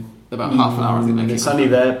evening in about half an hour. I think they It's kick off. only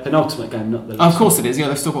their penultimate game, not the Of course it is. Yeah,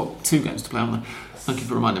 they've still got 2 games to play, haven't they? Thank you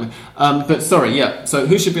for reminding me. But sorry, yeah. So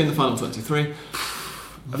who should be in the final 23?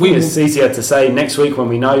 I think it's easier to say next week when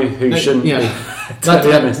we know who shouldn't yeah. be. But, To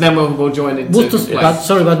be honest. Then we'll join into Bustos, play.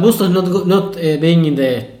 but Bustos not being in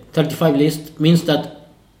the 35 list means that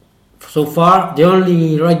so far the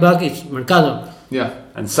only right back is Mercado. Yeah,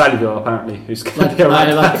 And Salvio, apparently, who's going to But- be a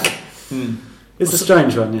right but- back. It's a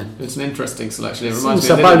strange one, yeah. it's an interesting selection. It reminds me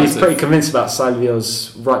a little Sampaoli's bit pretty of, convinced about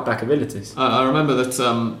Salvio's right back abilities. I remember that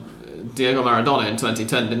Diego Maradona in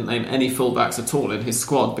 2010 didn't name any fullbacks at all in his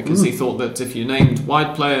squad because he thought that if you named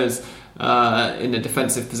wide players in a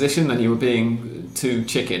defensive position, then you were being too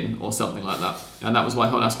chicken or something like that. And that was why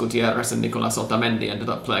Jonas Gutierrez and Nicolas Otamendi ended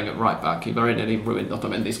up playing at right back. He very nearly ruined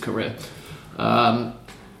Otamendi's career.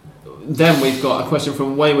 Then we've got a question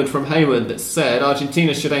from Wayward from Hayward that said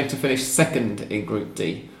Argentina should aim to finish second in Group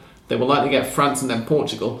D. They will likely get France and then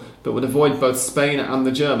Portugal, but would avoid both Spain and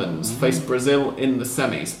the Germans. Face Brazil in the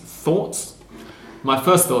semis. Thoughts? My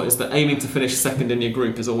first thought is that aiming to finish second in your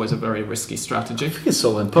group is always a very risky strategy. It's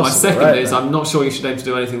sort of impossible. My second right? is I'm not sure you should aim to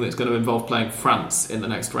do anything that's going to involve playing France in the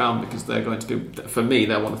next round because they're going to be, for me,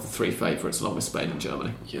 they're one of the 3 favourites along with Spain and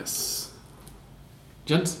Germany. Yes.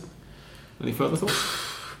 Gents, any further thoughts?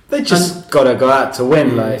 They just got to go out to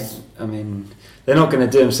win. Like, I mean, they're not going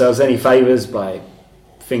to do themselves any favours by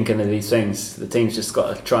thinking of these things. The team's just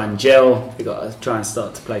got to try and gel. They've got to try and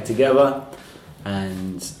start to play together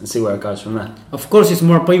and see where it goes from there. Of course, it's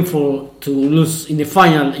more painful to lose in the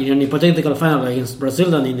final, in an hypothetical final against Brazil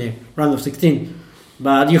than in the round of 16.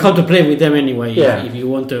 But you have to play with them anyway if you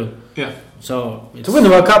want to. Yeah. So it's, To win the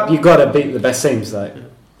World Cup, you've got to beat the best teams. Like,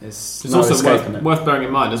 it's It's no also escaping it. worth bearing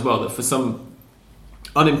in mind as well that for some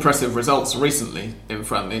unimpressive results recently in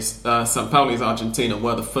friendlies, St. Pauli's Argentina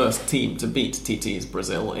were the first team to beat TT's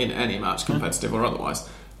Brazil in any match, competitive or otherwise,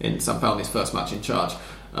 in St. Pauli's first match in charge.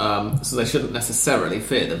 So they shouldn't necessarily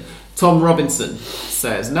fear them. Tom Robinson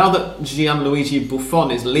says, now that Gianluigi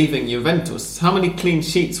Buffon is leaving Juventus, how many clean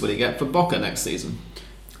sheets will he get for Boca next season?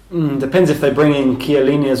 Depends if they bring in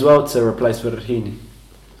Chiellini as well to replace Vergini.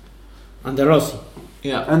 and the Rossi.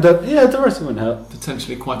 Yeah, And the rest won't help.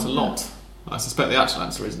 potentially quite a lot. I suspect the actual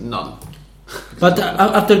answer is none. But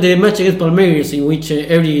after the match against Palmeiras, in which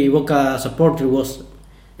every Boca supporter was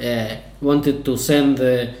wanted to send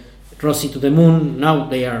Rossi to the moon, now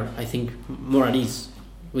they are, I think, more at ease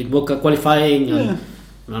with Boca qualifying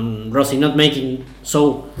and Rossi not making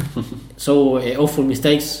so awful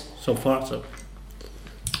mistakes so far. So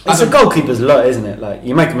It's a goalkeeper's lot, isn't it? Like,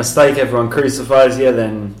 you make a mistake, everyone crucifies you,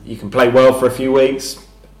 then you can play well for a few weeks.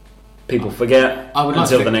 People forget I would like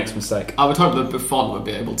until to the think- next mistake. I would hope that Buffon would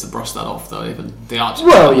be able to brush that off, though, even the arch.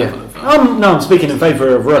 Well, yeah. I'm speaking in favour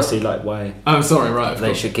of Rossi, like why Oh, sorry, right. of they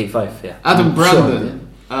course. should keep faith. Yeah. Adam I'm Brandon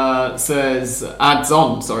adds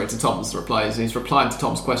on to Tom's replies. He's replying to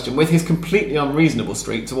Tom's question. With his completely unreasonable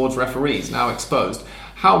streak towards referees now exposed,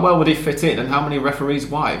 how well would he fit in and how many referees'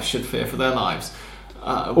 wives should fear for their lives?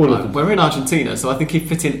 All of them. We're in Argentina, so I think he'd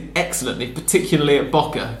fit in excellently, particularly at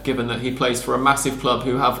Boca, given that he plays for a massive club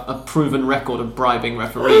who have a proven record of bribing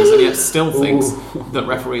referees and yet still thinks that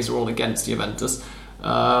referees are all against Juventus.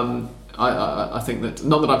 I think that,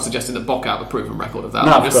 not that I'm suggesting that Boca have a proven record of that,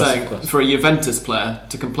 No, I'm of just course, saying of course. for a Juventus player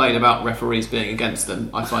to complain about referees being against them,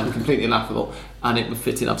 I find completely laughable, and it would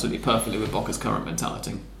fit in absolutely perfectly with Boca's current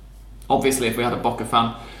mentality. Obviously, if we had a Boca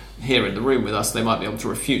fan here in the room with us, they might be able to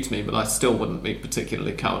refute me, but I still wouldn't be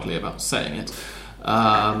particularly cowardly about saying it.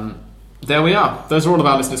 There we are. Those are all of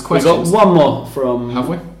our listeners' questions. We've got one more from Have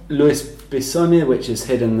we? Luis Bisoni, which is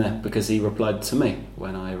hidden there because he replied to me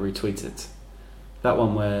when I retweeted. That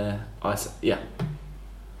one where I said, yeah.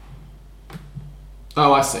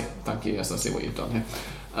 Oh, I see. Thank you. Yes, I see what you've done here.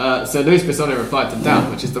 So Luis Bisoni replied to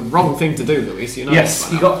Dan, which is the wrong thing to do, Luis. You know Yes,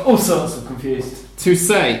 he got all sorts of confused. To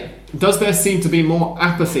say, does there seem to be more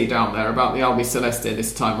apathy down there about the Albiceleste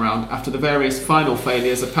this time round after the various final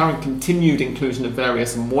failures, apparent continued inclusion of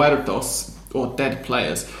various muertos, or dead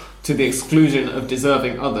players, to the exclusion of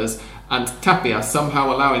deserving others, and Tapia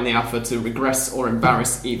somehow allowing the AFA to regress or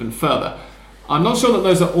embarrass even further? I'm not sure that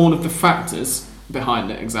those are all of the factors behind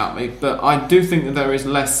it exactly, but I do think that there is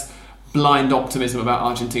less blind optimism about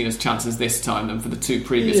Argentina's chances this time than for the two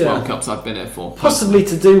previous World Cups I've been here for. Possibly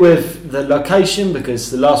to do with the location,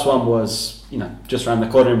 because the last one was, just around the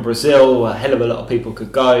corner in Brazil. A hell of a lot of people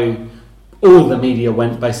could go. All the media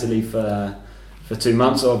went basically for 2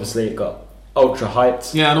 months. So obviously it got ultra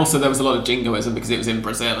hyped. Yeah, and also there was a lot of jingoism because it was in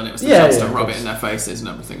Brazil and it was the chance to rub it in their faces and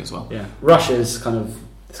everything as well. Yeah, Russia's kind of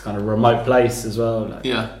remote place as well.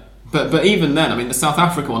 Yeah. But even then, I mean, the South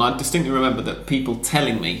Africa one, I distinctly remember that people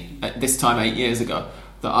telling me at this time 8 years ago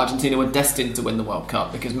that Argentina were destined to win the World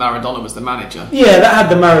Cup because Maradona was the manager. Yeah, that had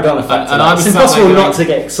the Maradona factor. And I was it's impossible not to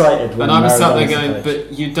get excited when I was sat there Maradona's going,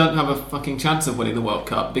 but you don't have a fucking chance of winning the World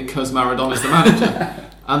Cup because Maradona's the manager.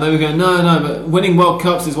 And they were going, no, but winning World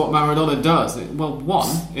Cups is what Maradona does. Well,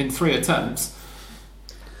 1 in 3 attempts.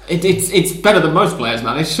 It's better than most players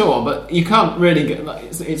manage, sure, but you can't really get...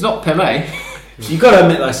 It's not Pelé. You've got to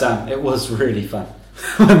admit though, Sam, it was really fun.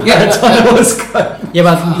 It was good. Yeah,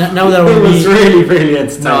 but now there will it was be... really, really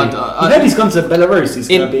entertaining. No, you know he's gone to Belarus. He's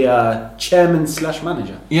going to be a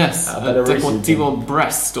chairman/manager. Yes, Deportivo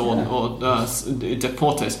Brest or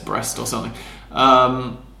Deportes Brest or something.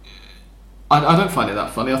 I don't find it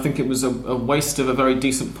that funny. I think it was a waste of a very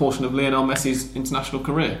decent portion of Lionel Messi's international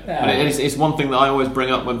career. Yeah. And it's one thing that I always bring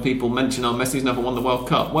up when people mention, Messi's never won the World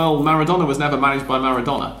Cup. Well, Maradona was never managed by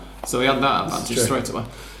Maradona, so he had that advantage straight away.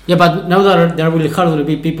 Yeah, but now there will hardly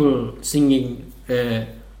be people singing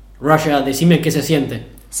Russia, decime que se siente.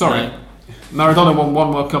 Sorry. Maradona won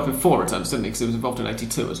 1 World Cup in 4 attempts, didn't he? Because he was involved in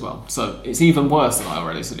 82 as well. So it's even worse than I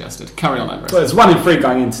already suggested. Carry on, Emre. Well, it's 1 in 3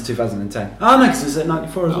 going into 2010. Oh, no, because it's at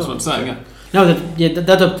 94 as well. That's what I'm saying, yeah. Now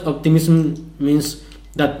that optimism means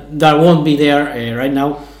that won't be there right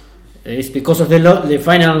now. It's because of the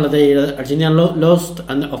final that the Argentina lost,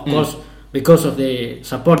 and of course because of the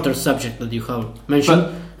supporter subject that you have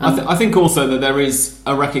mentioned. I think also that there is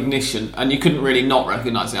a recognition, and you couldn't really not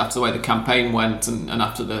recognise it after the way the campaign went and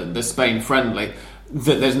after the Spain friendly,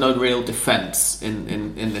 that there's no real defence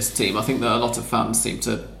in this team. I think that a lot of fans seem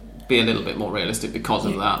to be a little bit more realistic because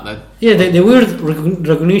of that. The weird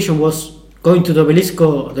recognition was going to the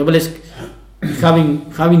Obelisc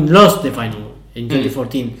having lost the final in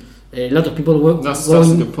 2014. A lot of people were that's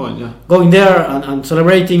a good point, yeah. Going there and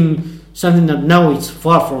celebrating something that now is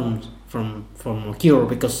far from a cure,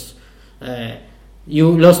 because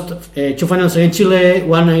you lost 2 finals against Chile,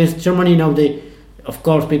 1 against Germany. Now of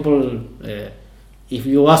course people, if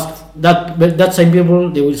you ask that same people,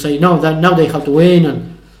 they will say no, that now they have to win,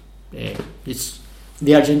 and it's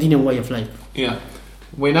the Argentinian way of life. Yeah.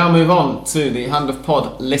 We now move on to the Hand of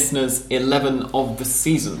Pod listeners 11 of the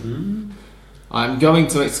season. I'm going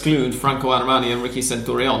to exclude Franco Armani and Ricky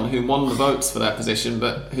Centurion, who won the votes for their position,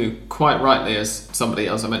 but who, quite rightly, as somebody,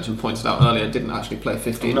 as I mentioned, pointed out earlier, didn't actually play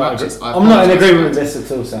 15 matches. I'm not in agreement with this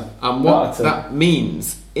at all, Sam. And what that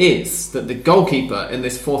means is that the goalkeeper in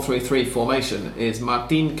this 4-3-3 formation is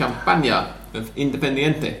Martín Campaña of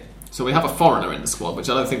Independiente. So we have a foreigner in the squad, which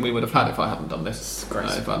I don't think we would have had if I hadn't done this, if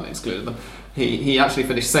I hadn't excluded them. He actually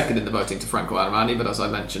finished second in the voting to Franco Armani, but as I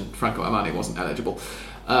mentioned, Franco Armani wasn't eligible.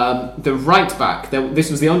 The right back,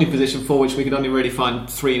 this was the only position for which we could only really find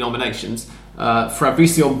 3 nominations.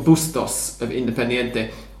 Fabricio Bustos of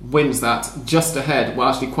Independiente wins that, just ahead, well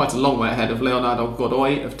actually quite a long way ahead of Leonardo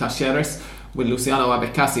Godoy of Talleres, with Luciano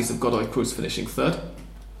Abecasis of Godoy Cruz finishing third.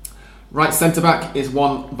 Right centre back is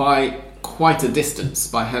won by quite a distance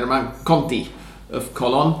by Germán Conti of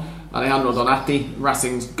Colón. Alejandro Donati,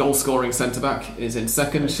 Racing's goal-scoring centre-back, is in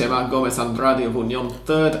second. Shema Gomez Andrade of Union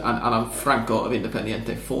third, and Alan Franco of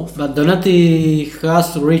Independiente fourth. But Donati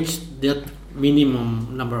has reached that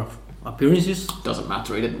minimum number of appearances. Doesn't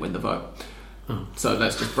matter, he didn't win the vote. So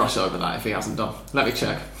let's just brush over that if he hasn't done. Let me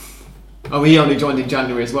check. Oh, he only joined in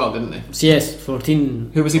January as well, didn't he? Yes,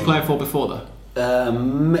 14. Who was he playing for before that?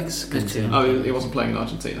 Mexican team. Oh, he wasn't playing in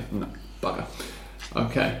Argentina? No. Bugger.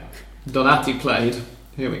 Okay. Donati played.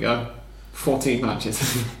 Here we go. 14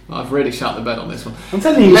 matches. I've really shot the bed on this one. I'm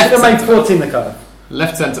telling you, you should have made 14 the cut.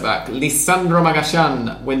 Left centre-back, Lisandro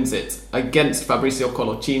Magashan wins it against Fabrizio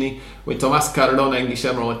Colocini, with Tomas Cardona and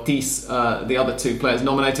Guillermo Ortiz, the other two players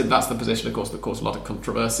nominated. That's the position, of course, that caused a lot of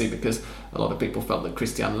controversy because a lot of people felt that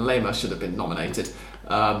Christian Lema should have been nominated.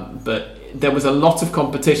 But there was a lot of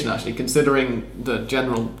competition, actually, considering the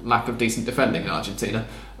general lack of decent defending in Argentina.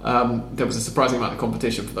 There was a surprising amount of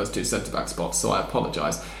competition for those two centre-back spots, so I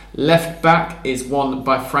apologise. Left back is won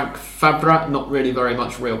by Frank Fabra. Not really very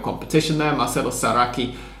much real competition there. Marcelo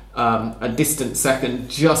Saracchi, a distant second,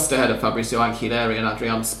 just ahead of Fabrizio Anchileri and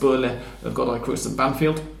Adrian Spurle of Godoy Cruz and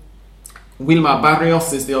Banfield. Wilmar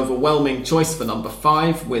Barrios is the overwhelming choice for number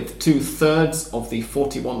 5, with 2/3 of the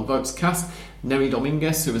 41 votes cast. Neri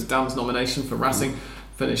Dominguez, who was Dam's nomination for Racing,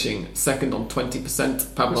 finishing second on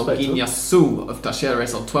 20%. Pablo Guiñazú of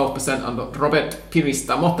Talleres on 12%, and Robert Piris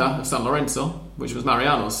Damota of San Lorenzo, which was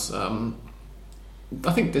Mariano's,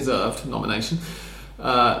 I think, deserved nomination,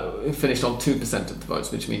 finished on 2% of the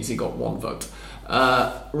votes, which means he got 1 vote.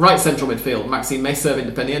 Right central midfield, Maxi Mesa of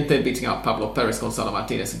Independiente beating out Pablo Perez, Gonzalo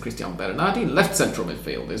Martinez and Cristian Bernardi. Left central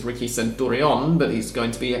midfield is Ricky Centurion, but he's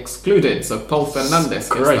going to be excluded, so Paul Fernandez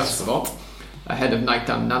gets that spot, ahead of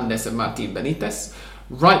Naitan Nandes and Martin Benitez.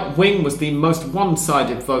 Right wing was the most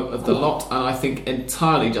one-sided vote of the lot, and I think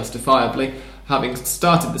entirely justifiably, having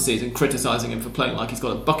started the season criticising him for playing like he's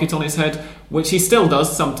got a bucket on his head, which he still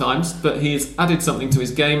does sometimes, but he's added something to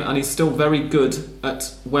his game and he's still very good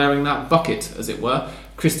at wearing that bucket, as it were.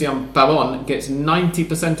 Christian Pavon gets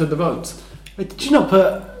 90% of the vote. Wait, did you not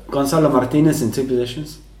put Gonzalo Martinez in 2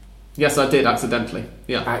 positions? Yes, I did, accidentally.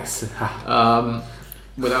 Yeah.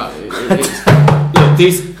 Without look,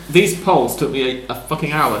 these polls took me a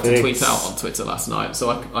fucking hour to tweet out on Twitter last night,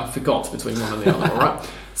 so I forgot between one and the other. All right.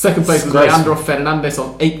 Second place was Leandro Fernandez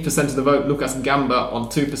on 8% of the vote, Lucas Gamba on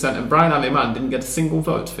 2%, and Brian Aleman didn't get a single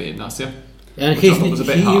vote for Ignacio. And he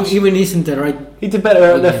even isn't the right. He did better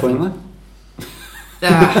at left wing, man.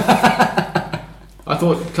 I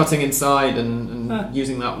thought cutting inside and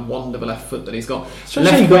using that wonderful left foot that he's got.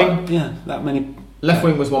 Left wing, that many. Left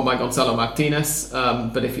wing was won by Gonzalo Martinez,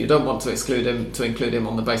 but if you don't want to include him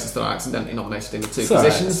on the basis that I accidentally nominated him in 2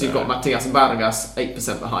 positions, you've got Matias Vargas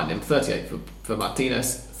 8% behind him, 38 for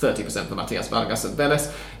Martinez, 30% for Matias Vargas at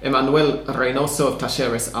Vélez, Emmanuel Reynoso of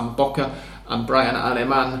Talleres and Boca, and Brian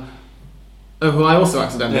Aleman, who I also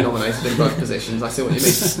accidentally nominated in both positions. I see what you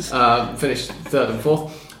mean. Finished 3rd and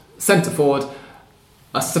 4th. Centre forward,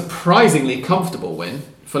 a surprisingly comfortable win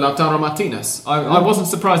for Lautaro Martinez. I wasn't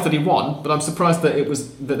surprised that he won, but I'm surprised that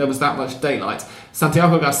there was that much daylight.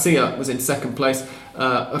 Santiago Garcia was in 2nd place,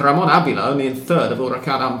 Ramon Avila only in 3rd of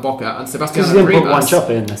Huracan and Boca, and Sebastian Rivas,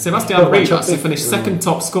 who finished 2nd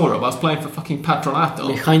top scorer whilst playing for fucking Patronato,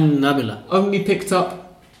 behind Avila, only picked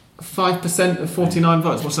up 5% of 49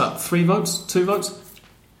 votes. What's that? 3 votes? 2 votes?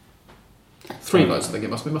 3 votes, I think it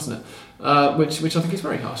must be, mustn't it? Which I think is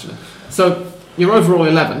very harsh. So your overall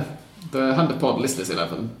 11, the Handepod listeners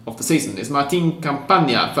 11 of the season, is Martin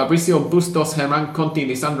Campagna, Fabricio Bustos, Herman Conti,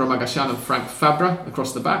 Lisandro Magashan and Frank Fabra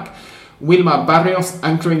across the back. Wilmar Barrios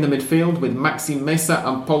anchoring the midfield with Maxi Mesa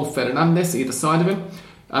and Paul Fernandez either side of him.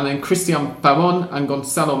 And then Christian Pavon and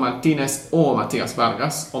Gonzalo Martinez or Matias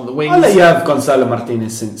Vargas on the wings. I'll let you have Gonzalo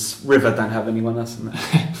Martinez since River don't have anyone else in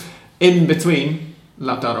there. In between,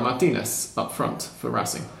 Lautaro Martinez up front for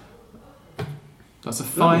Racing. That's a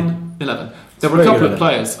fine 11. There were a couple of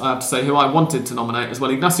players, I have to say, who I wanted to nominate as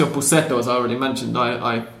well. Ignacio Pusetto, as I already mentioned,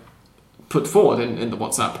 I put forward in the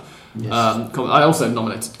WhatsApp. Yes. I also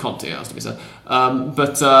nominated Conte, as to be said.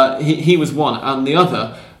 But he was one. And the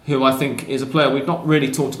other, who I think is a player we've not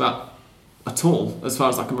really talked about at all, as far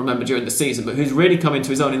as I can remember during the season, but who's really come into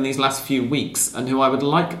his own in these last few weeks, and who I would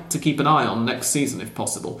like to keep an eye on next season if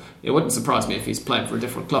possible. It wouldn't surprise me if he's playing for a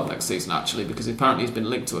different club next season, actually, because apparently he's been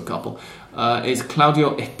linked to a couple, is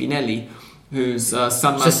Claudio Espinelli, who's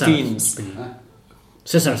San Martin's...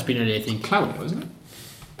 Cesar Spinelli, I think. Claudio, isn't it?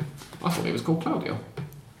 I thought he was called Claudio.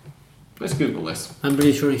 Let's Google this. I'm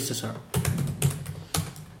pretty sure he's Cesar.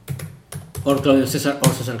 Or Claudio Cesar,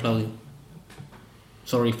 or Cesar Claudio.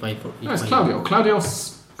 Sorry if I... No, it's Claudio.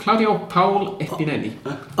 Claudio Paul Espinelli.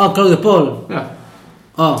 Oh, Claudio Paul. Yeah.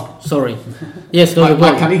 Oh, sorry. Yes, Claudio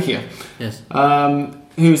Paul. Canigia. Yes.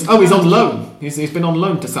 He's on loan. He's been on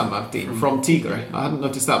loan to San Martin from Tigre. I hadn't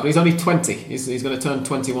noticed that, but he's only 20. He's going to turn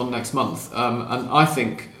 21 next month. And I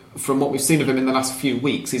think, from what we've seen of him in the last few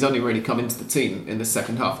weeks, he's only really come into the team in the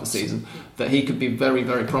second half of the season, that he could be very,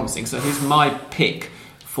 very promising. So he's my pick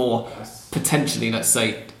for potentially, let's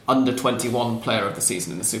say, under 21 player of the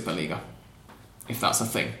season in the Superliga, if that's a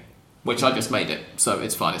thing, which I just made it, so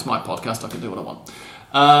it's fine. It's my podcast. I can do what I want.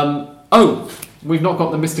 We've not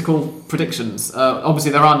got the mystical predictions.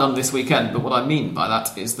 Obviously, there are none this weekend, but what I mean by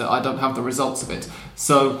that is that I don't have the results of it.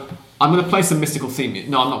 So I'm going to play some mystical theme music.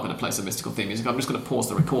 No, I'm not going to play some mystical theme music. I'm just going to pause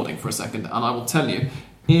the recording for a second, and I will tell you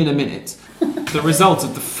in a minute the result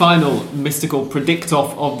of the final mystical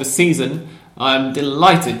predict-off of the season. I'm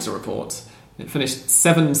delighted to report it finished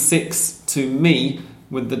 7-6 to me,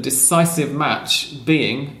 with the decisive match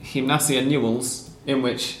being Gimnasia Newell's, in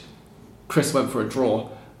which Chris went for a draw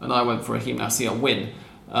and I went for a Gimnasia win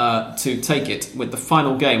to take it with the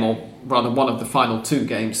final game, or rather one of the final two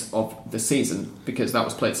games of the season, because that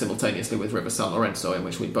was played simultaneously with River San Lorenzo, in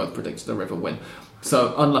which we both predicted the River win.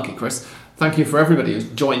 So unlucky, Chris. Thank you for everybody who's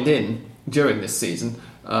joined in during this season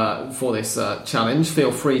for this challenge.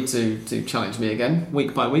 Feel free to challenge me again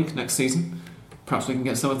week by week next season. Perhaps we can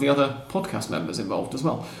get some of the other podcast members involved as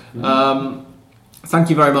well. Thank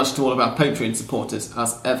you very much to all of our Patreon supporters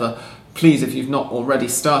as ever. Please, if you've not already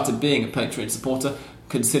started being a Patreon supporter,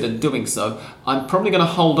 consider doing so. I'm probably going to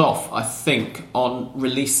hold off, I think, on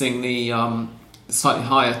releasing the slightly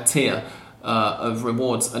higher tier of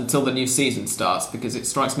rewards until the new season starts, because it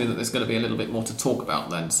strikes me that there's going to be a little bit more to talk about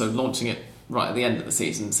then. So launching it right at the end of the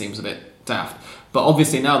season seems a bit daft. But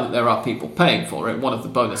obviously, now that there are people paying for it, one of the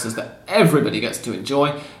bonuses that everybody gets to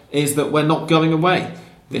enjoy is that we're not going away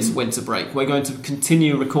this winter break. We're going to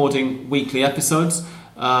continue recording weekly episodes.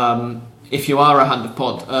 If you are a Hand of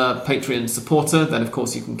Pod Patreon supporter, then of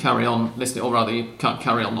course you can carry on listening, or rather you can't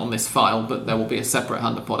carry on this file, but there will be a separate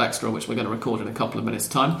Hand of Pod Extra which we're going to record in a couple of minutes'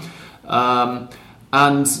 time.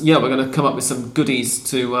 And yeah, we're going to come up with some goodies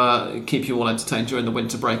to keep you all entertained during the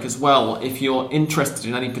winter break as well. If you're interested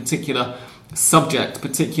in any particular subject,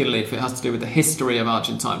 particularly if it has to do with the history of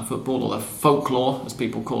Argentine football, or the folklore, as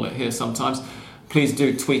people call it here sometimes, please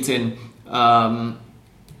do tweet in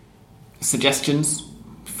suggestions.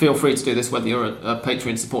 Feel free to do this whether you're a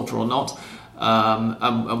Patreon supporter or not,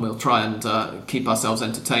 and we'll try and keep ourselves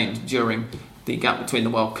entertained during the gap between the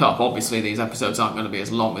World Cup. Obviously, these episodes aren't going to be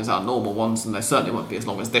as long as our normal ones, and they certainly won't be as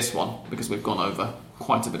long as this one, because we've gone over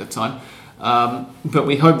quite a bit of time. But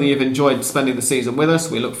we hope that you've enjoyed spending the season with us.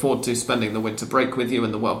 We look forward to spending the winter break with you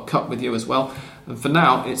and the World Cup with you as well. And for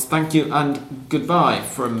now, it's thank you and goodbye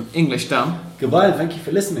from English Dan. Goodbye and thank you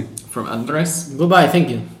for listening. From Andres. Goodbye, thank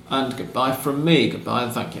you. And goodbye from me. Goodbye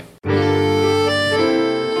and thank you.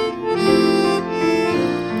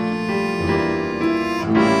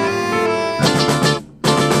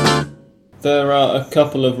 There are a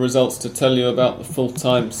couple of results to tell you about the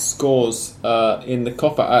full-time scores in the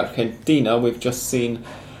Copa Argentina. We've just seen,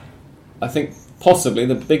 I think, possibly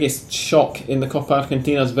the biggest shock in the Copa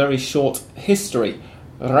Argentina's very short history.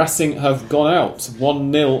 Racing have gone out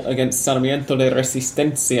 1-0 against Sarmiento de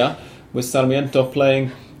Resistencia, with Sarmiento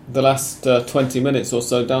playing the last 20 minutes or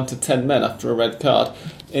so down to 10 men after a red card.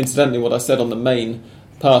 Incidentally, what I said on the main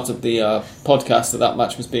part of the podcast, that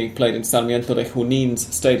match was being played in Sarmiento de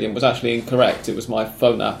Junin's stadium, was actually incorrect. It was my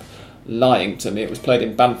phone app lying to me. It was played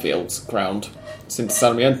in Banfield's ground, since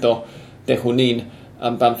Sarmiento de Junin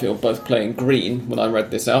and Banfield both playing green. When I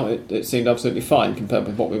read this out, it seemed absolutely fine compared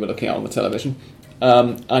with what we were looking at on the television.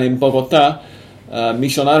 And in Bogotá,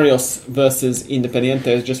 Millonarios versus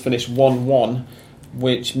Independiente has just finished 1-1,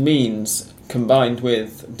 which means, combined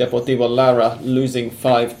with Deportivo Lara losing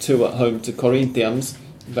 5-2 at home to Corinthians,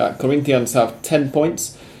 that Corinthians have 10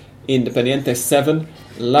 points, Independiente 7,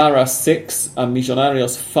 Lara 6 and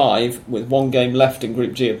Millonarios 5, with one game left in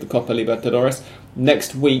Group G of the Copa Libertadores.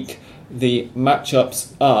 Next week the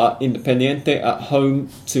matchups are Independiente at home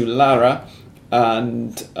to Lara,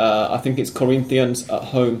 and I think it's Corinthians at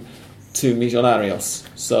home to Millonarios.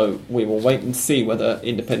 So we will wait and see whether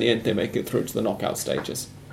Independiente make it through to the knockout stages.